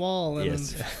fucking wall and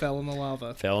Yes. then fell in the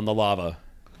lava. Fell in the lava.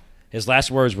 His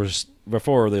last words were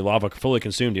before the lava fully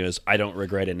consumed him: "I don't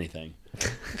regret anything."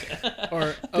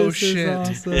 Or, oh This is shit.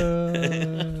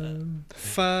 awesome.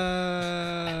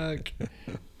 Fuck.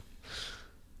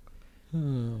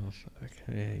 Oh fuck.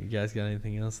 Yeah, you guys got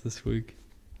anything else this week?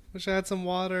 Wish I had some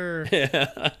water.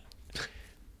 I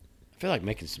feel like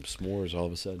making some s'mores all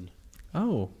of a sudden.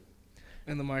 Oh,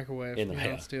 In the microwave. In the- Yeah,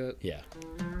 yeah. let's do it. Yeah.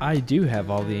 I do have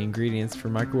all the ingredients for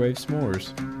microwave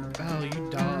s'mores. Oh, you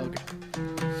dog.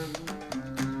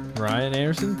 Ryan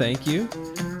Anderson, thank you.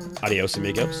 Adios,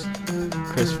 amigos.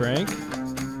 Chris Frank,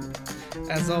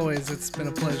 As always, it's been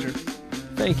a pleasure.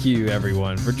 thank you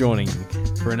everyone for joining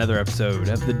for another episode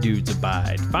of The Dudes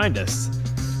Abide. Find us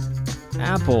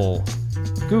Apple,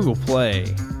 Google Play,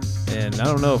 and I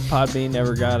don't know if Podbean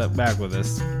ever got it back with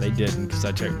us. They didn't because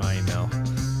I checked my email.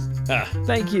 Ah.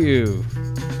 Thank you.